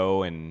and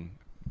go and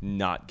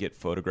not get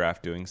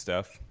photographed doing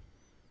stuff.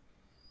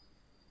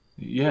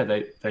 yeah.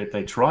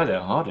 They try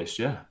their hardest.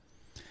 Yeah,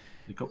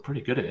 they got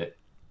pretty good at it.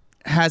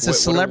 Has a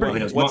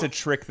celebrity What's a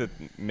trick that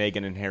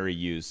Meghan and Harry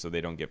use so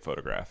they don't get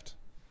photographed?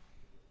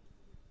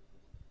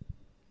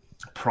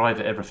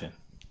 Private everything.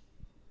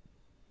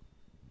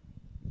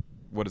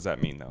 What does that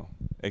mean, though?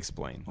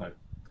 Explain. Like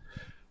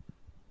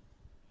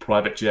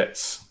private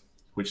jets,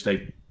 which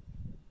they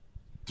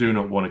do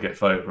not want to get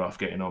photographed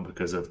getting on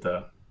because of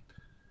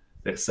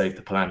let's save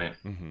the planet.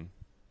 Mm-hmm.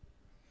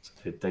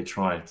 So they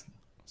try.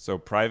 So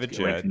private get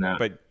away jet, from that.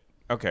 but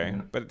okay,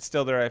 but it's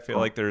still there. I feel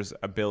like there's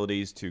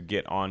abilities to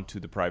get onto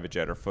the private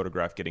jet or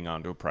photograph getting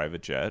onto a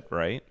private jet,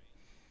 right?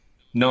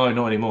 No,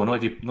 not anymore.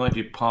 Not if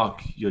you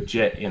park your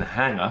jet in a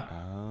hangar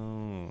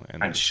Oh,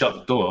 and shut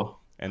the door.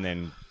 and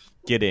then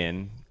get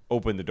in,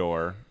 open the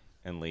door,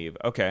 and leave.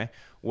 Okay,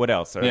 what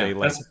else are Yeah, they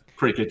like? that's a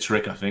pretty good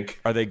trick, I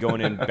think. Are they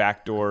going in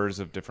back doors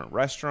of different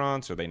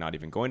restaurants? Are they not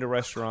even going to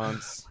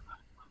restaurants?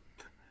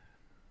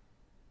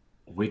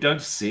 We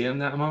don't see them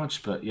that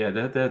much, but yeah,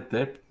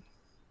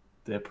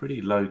 they're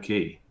pretty low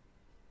key,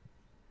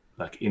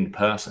 like in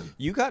person.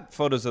 You got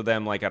photos of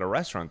them like at a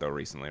restaurant though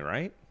recently,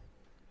 right?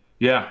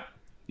 Yeah,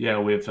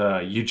 with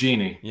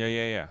Eugenie.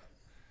 Yeah.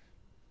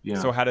 Yeah.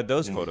 So how did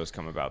those photos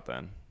come about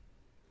then?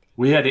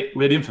 We had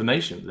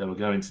information that they were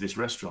going to this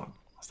restaurant.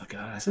 I was like,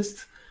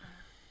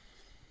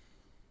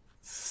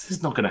 this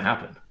is not going to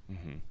happen,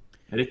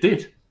 and it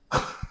did.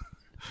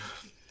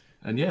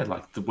 And yeah,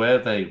 like where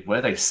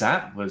they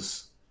sat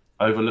was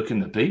overlooking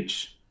the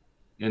beach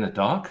in the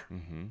dark.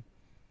 Mm-hmm.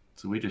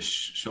 So we just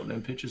shot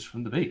them pictures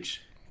from the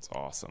beach. It's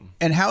awesome.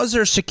 And how is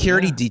their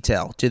security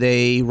detail? Do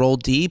they roll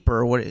deep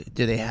or what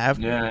do they have?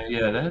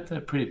 Yeah, they're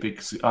pretty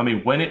big. I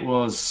mean, when it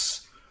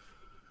was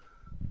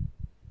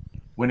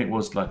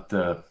like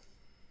the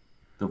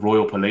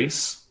Royal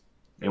Police,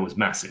 It was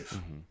massive.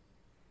 Mm-hmm.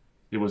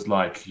 It was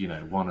like,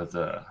 one of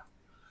the,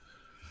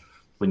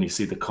 when you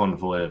see the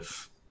convoy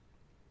of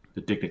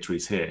the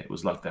dignitaries here, it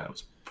was like that. It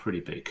was pretty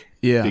big.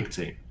 Yeah. Big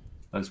team.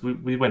 Like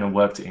we went and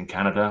worked it in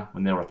Canada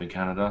when they were up in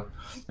Canada,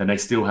 and they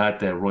still had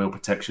their royal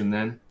protection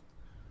then.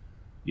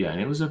 Yeah,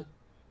 and it was a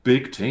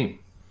big team.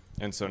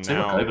 And so so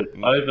now over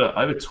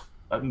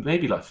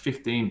maybe like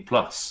 15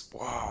 plus.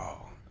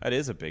 Wow, that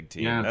is a big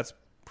team. Yeah. That's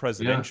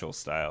presidential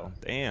style.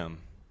 Damn.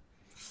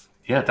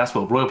 Yeah, that's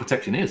what royal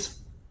protection is.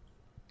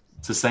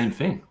 It's the same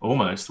thing,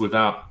 almost,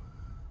 without,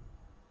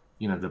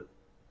 the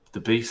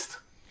beast.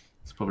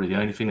 It's probably the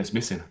only thing that's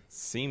missing.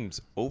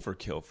 Seems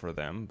overkill for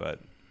them, but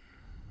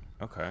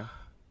okay.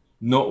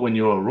 Not when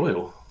you're a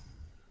royal.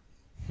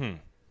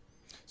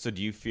 So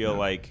do you feel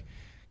like,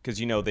 because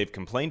they've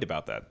complained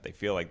about that, they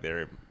feel like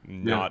they're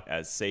not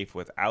as safe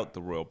without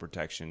the royal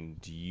protection.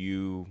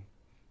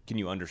 Can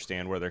you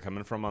understand where they're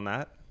coming from on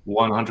that?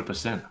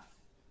 100%.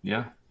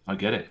 Yeah, I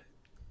get it.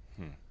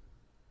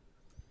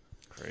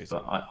 Crazy.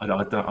 But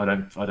I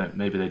don't.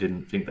 Maybe they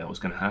didn't think that was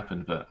going to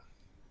happen, but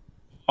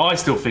I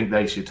still think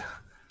they should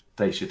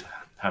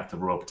have the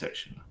royal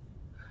protection.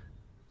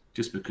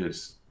 Just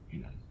because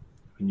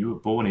when you were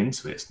born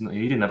into it, you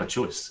didn't have a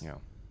choice. Yeah.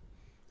 All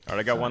right,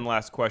 I got one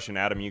last question.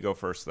 Adam, you go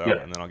first though,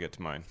 and then I'll get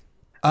to mine.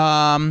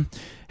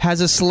 Has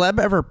a celeb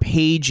ever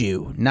paid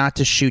you not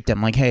to shoot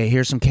them? Like, hey,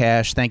 here's some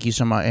cash, thank you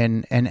so much.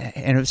 And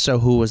if so,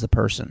 who was the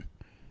person?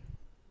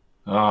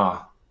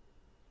 Well,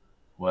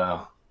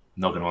 I'm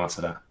not going to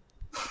answer that.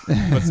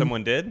 But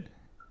someone did?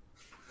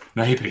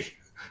 Maybe.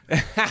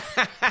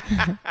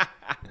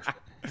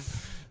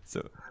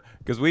 So,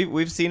 because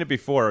we've seen it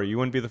before. You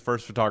wouldn't be the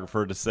first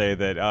photographer to say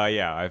that.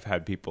 I've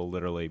had people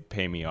literally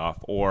pay me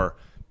off or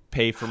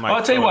pay for my.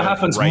 I'll tell you what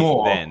happens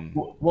more. Then.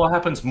 What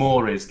happens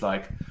more is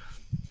like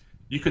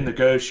you can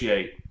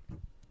negotiate.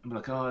 I'm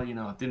like, I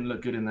didn't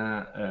look good in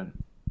that,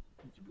 and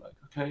you're like,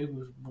 okay,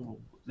 well,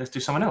 let's do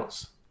someone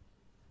else,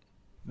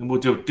 and we'll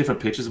do different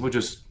pictures. And we'll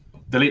just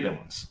delete them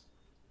ones.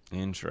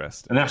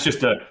 Interesting. And that's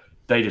just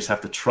they just have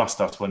to trust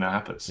us when that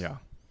happens. Yeah.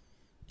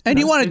 And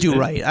you want to do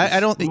right. I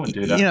don't think,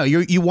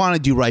 you want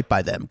to do right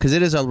by them because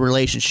it is a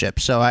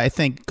relationship. So I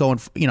think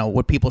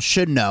what people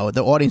should know,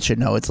 the audience should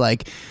know, it's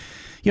like,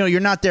 you're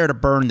not there to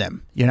burn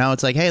them.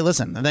 It's like, hey,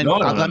 listen, and then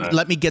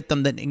let me get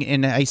them.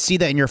 And I see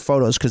that in your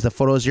photos because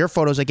your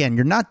photos, again,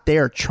 you're not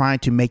there trying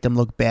to make them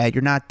look bad.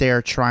 You're not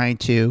there trying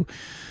to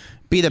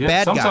be the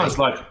bad guy. Sometimes,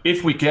 like,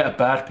 if we get a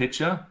bad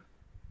picture,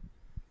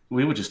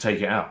 we would just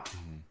take it out.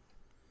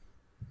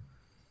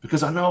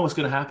 Because I know what's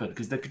going to happen.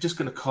 Because they're just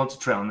going to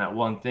concentrate on that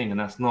one thing, and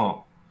that's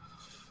not.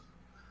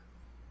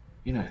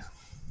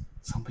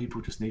 Some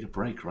people just need a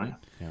break, right?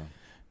 Yeah.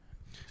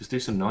 Just do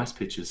some nice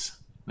pictures.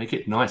 Make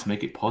it nice.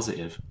 Make it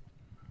positive.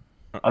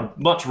 I'd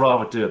much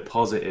rather do a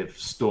positive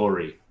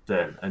story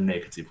than a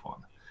negative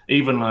one,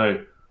 even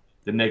though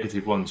the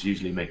negative ones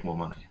usually make more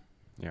money.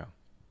 Yeah.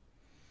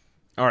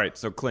 All right.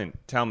 So, Clint,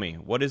 tell me,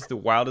 what is the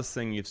wildest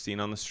thing you've seen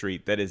on the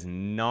street that is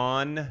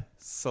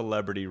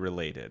non-celebrity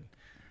related?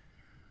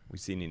 We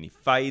seen any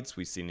fights?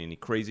 We seen any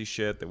crazy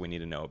shit that we need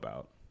to know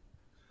about?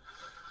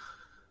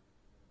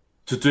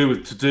 To do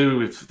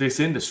with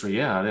this industry,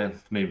 yeah. I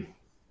mean,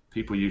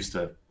 people used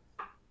to,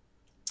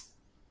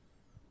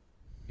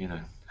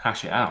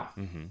 hash it out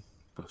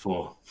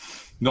before.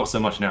 Not so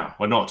much now.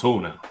 Well, not at all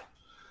now.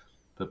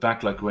 But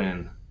back like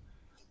when,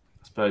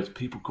 I suppose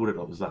people called it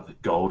was like the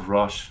gold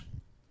rush,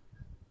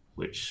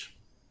 which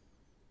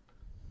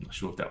I'm not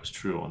sure if that was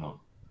true or not.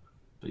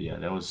 But yeah,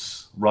 there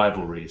was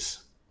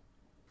rivalries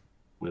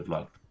with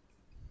like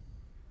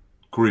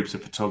groups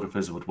of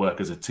photographers that would work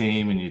as a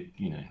team, and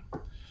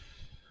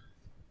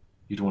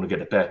you'd want to get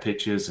the better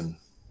pictures, and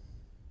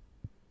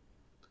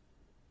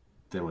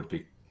there would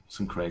be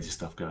some crazy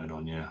stuff going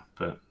on, yeah.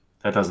 But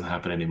that doesn't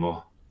happen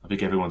anymore. I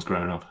think everyone's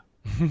grown up.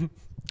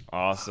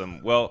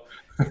 Awesome. Well,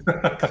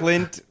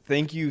 Clint,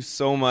 thank you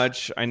so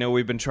much. I know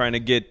we've been trying to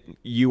get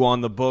you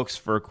on the books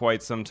for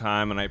quite some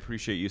time, and I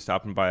appreciate you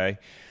stopping by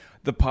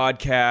the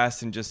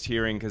podcast and just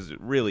hearing, because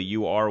really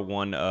you are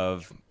one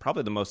of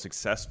probably the most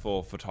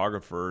successful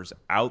photographers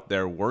out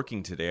there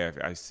working today.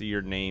 I see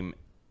your name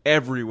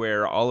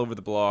everywhere, all over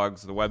the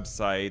blogs, the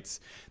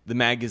websites, the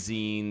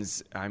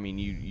magazines. I mean,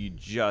 you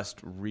just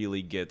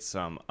really get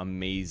some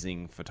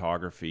amazing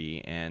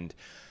photography, and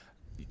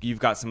you've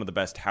got some of the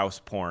best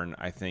house porn,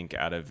 I think,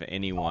 out of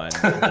anyone.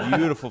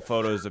 Beautiful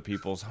photos of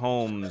people's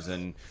homes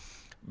and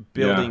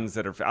buildings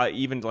that are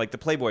even like the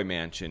Playboy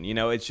Mansion.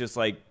 It's just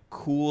like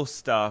cool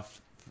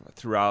stuff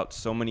throughout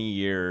so many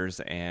years.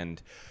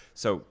 And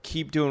so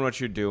keep doing what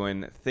you're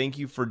doing. Thank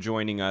you for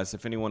joining us.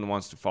 If anyone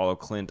wants to follow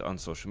Clint on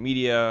social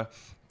media,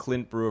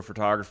 Clint Brewer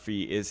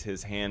Photography is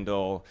his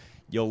handle.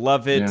 You'll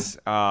love it.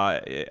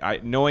 Yeah.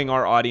 Knowing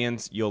our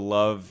audience, you'll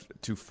love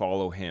to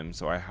follow him.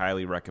 So I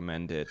highly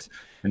recommend it.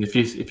 And if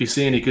you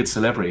see any good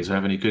celebrities or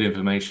have any good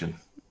information,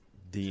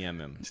 DM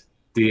him.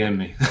 DM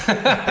me.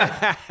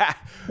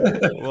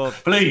 Well,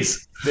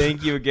 please.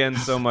 Thank you again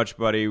so much,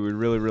 buddy. We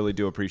really, really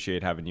do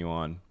appreciate having you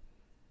on.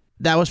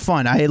 That was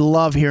fun. I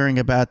love hearing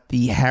about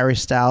the Harry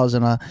Styles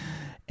and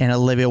and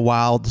Olivia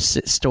Wilde's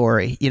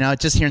story. You know,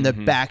 just hearing the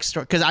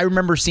backstory, because I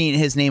remember seeing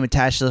his name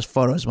attached to those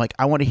photos. I'm like,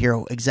 I want to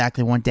hear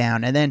exactly what went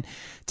down, and then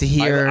to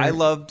hear. I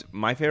loved.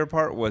 My favorite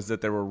part was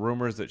that there were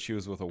rumors that she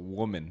was with a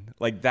woman.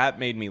 Like that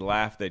made me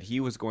laugh. That he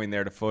was going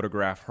there to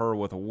photograph her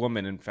with a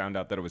woman and found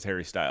out that it was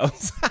Harry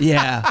Styles.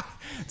 Yeah,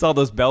 it's all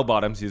those bell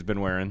bottoms he's been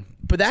wearing.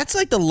 But that's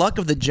like the luck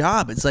of the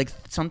job. It's like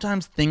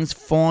sometimes things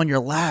fall in your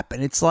lap,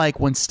 and it's like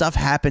when stuff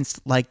happens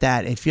like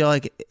that, it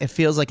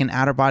feels like an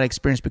outer body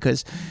experience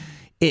because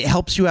it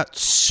helps you out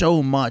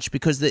so much,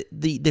 because the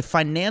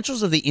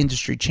financials of the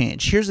industry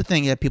change. Here's the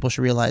thing that people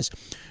should realize.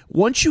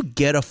 Once you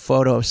get a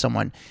photo of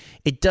someone,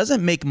 it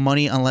doesn't make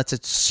money unless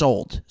it's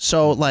sold.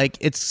 So like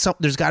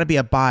there's got to be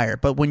a buyer.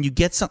 But when you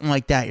get something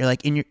like that, you're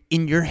like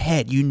in your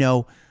head, you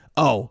know,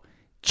 oh,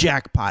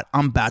 jackpot,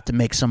 I'm about to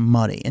make some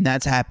money. And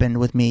that's happened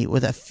with me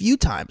with a few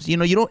times. You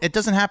know, it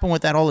doesn't happen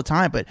with that all the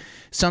time, but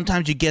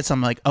sometimes you get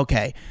something like,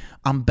 okay,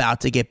 I'm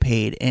about to get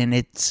paid, and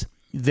it's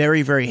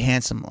very, very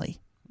handsomely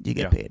you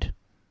get paid.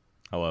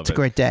 I love it. It's a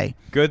great day.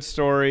 Good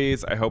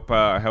stories. I hope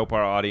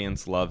our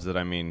audience loves it.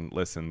 I mean,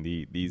 listen,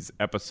 these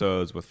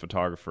episodes with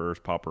photographers,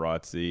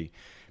 paparazzi,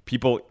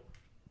 people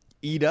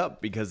eat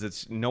up because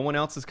it's no one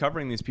else is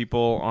covering these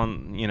people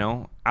on, you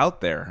know,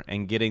 out there,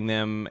 and getting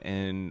them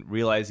and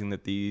realizing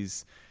that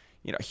these,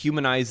 you know,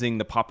 humanizing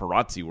the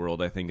paparazzi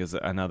world, I think, is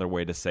another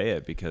way to say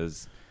it,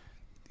 because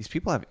these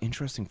people have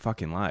interesting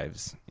fucking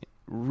lives,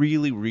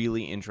 really,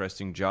 really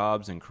interesting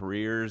jobs and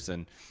careers,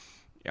 and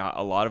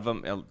a lot of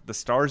them, the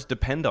stars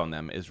depend on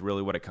them, is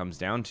really what it comes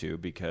down to,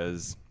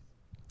 because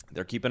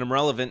they're keeping them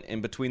relevant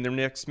in between their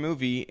next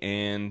movie,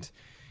 and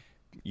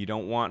you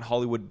don't want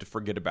Hollywood to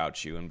forget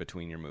about you in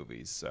between your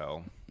movies.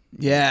 So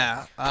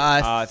yeah,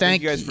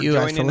 thank you guys for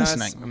joining us.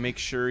 Listening. Make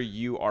sure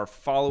you are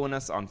following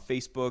us on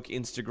Facebook,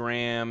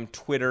 Instagram,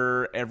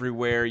 Twitter,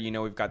 everywhere. You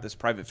know, we've got this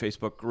private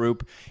Facebook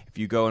group. If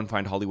you go and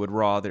find Hollywood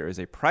Raw, there is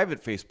a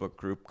private Facebook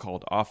group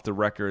called Off the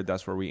Record.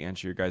 That's where we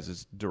answer your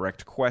guys'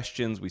 direct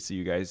questions. We see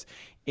you guys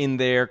in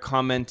there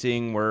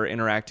commenting. We're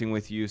interacting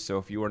with you. So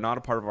if you are not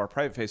a part of our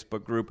private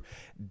Facebook group,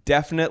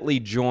 definitely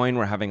join.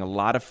 We're having a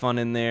lot of fun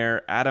in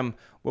there. Adam,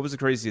 what was the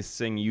craziest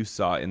thing you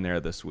saw in there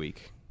this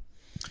week?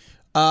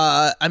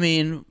 I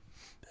mean,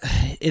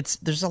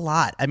 there's a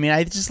lot. I mean,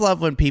 I just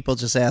love when people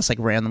just ask like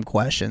random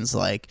questions,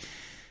 like,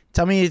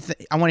 tell me,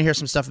 I want to hear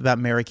some stuff about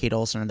Mary-Kate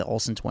Olsen and the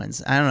Olsen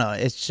twins. I don't know.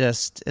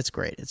 It's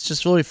great. It's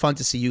just really fun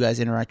to see you guys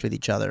interact with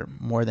each other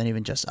more than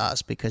even just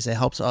us, because it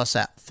helps us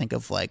out think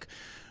of like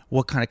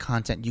what kind of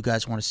content you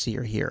guys want to see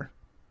or hear.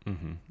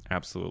 Mm-hmm.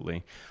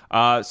 Absolutely.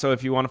 So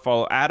if you want to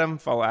follow Adam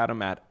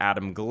at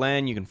Adam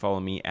Glenn. You can follow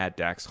me at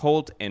Dax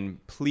Holt.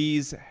 And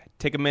please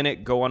take a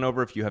minute, go on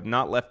over. If you have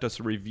not left us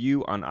a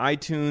review on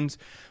iTunes,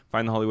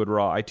 find the Hollywood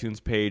Raw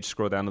iTunes page,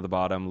 scroll down to the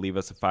bottom, leave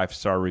us a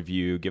 5-star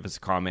review, give us a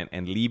comment,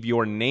 and leave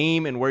your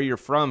name and where you're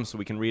from so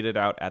we can read it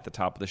out at the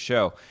top of the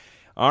show.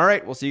 All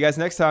right, we'll see you guys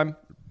next time.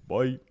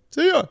 Bye.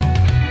 See ya.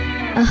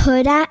 A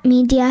Huda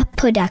Media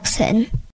Production.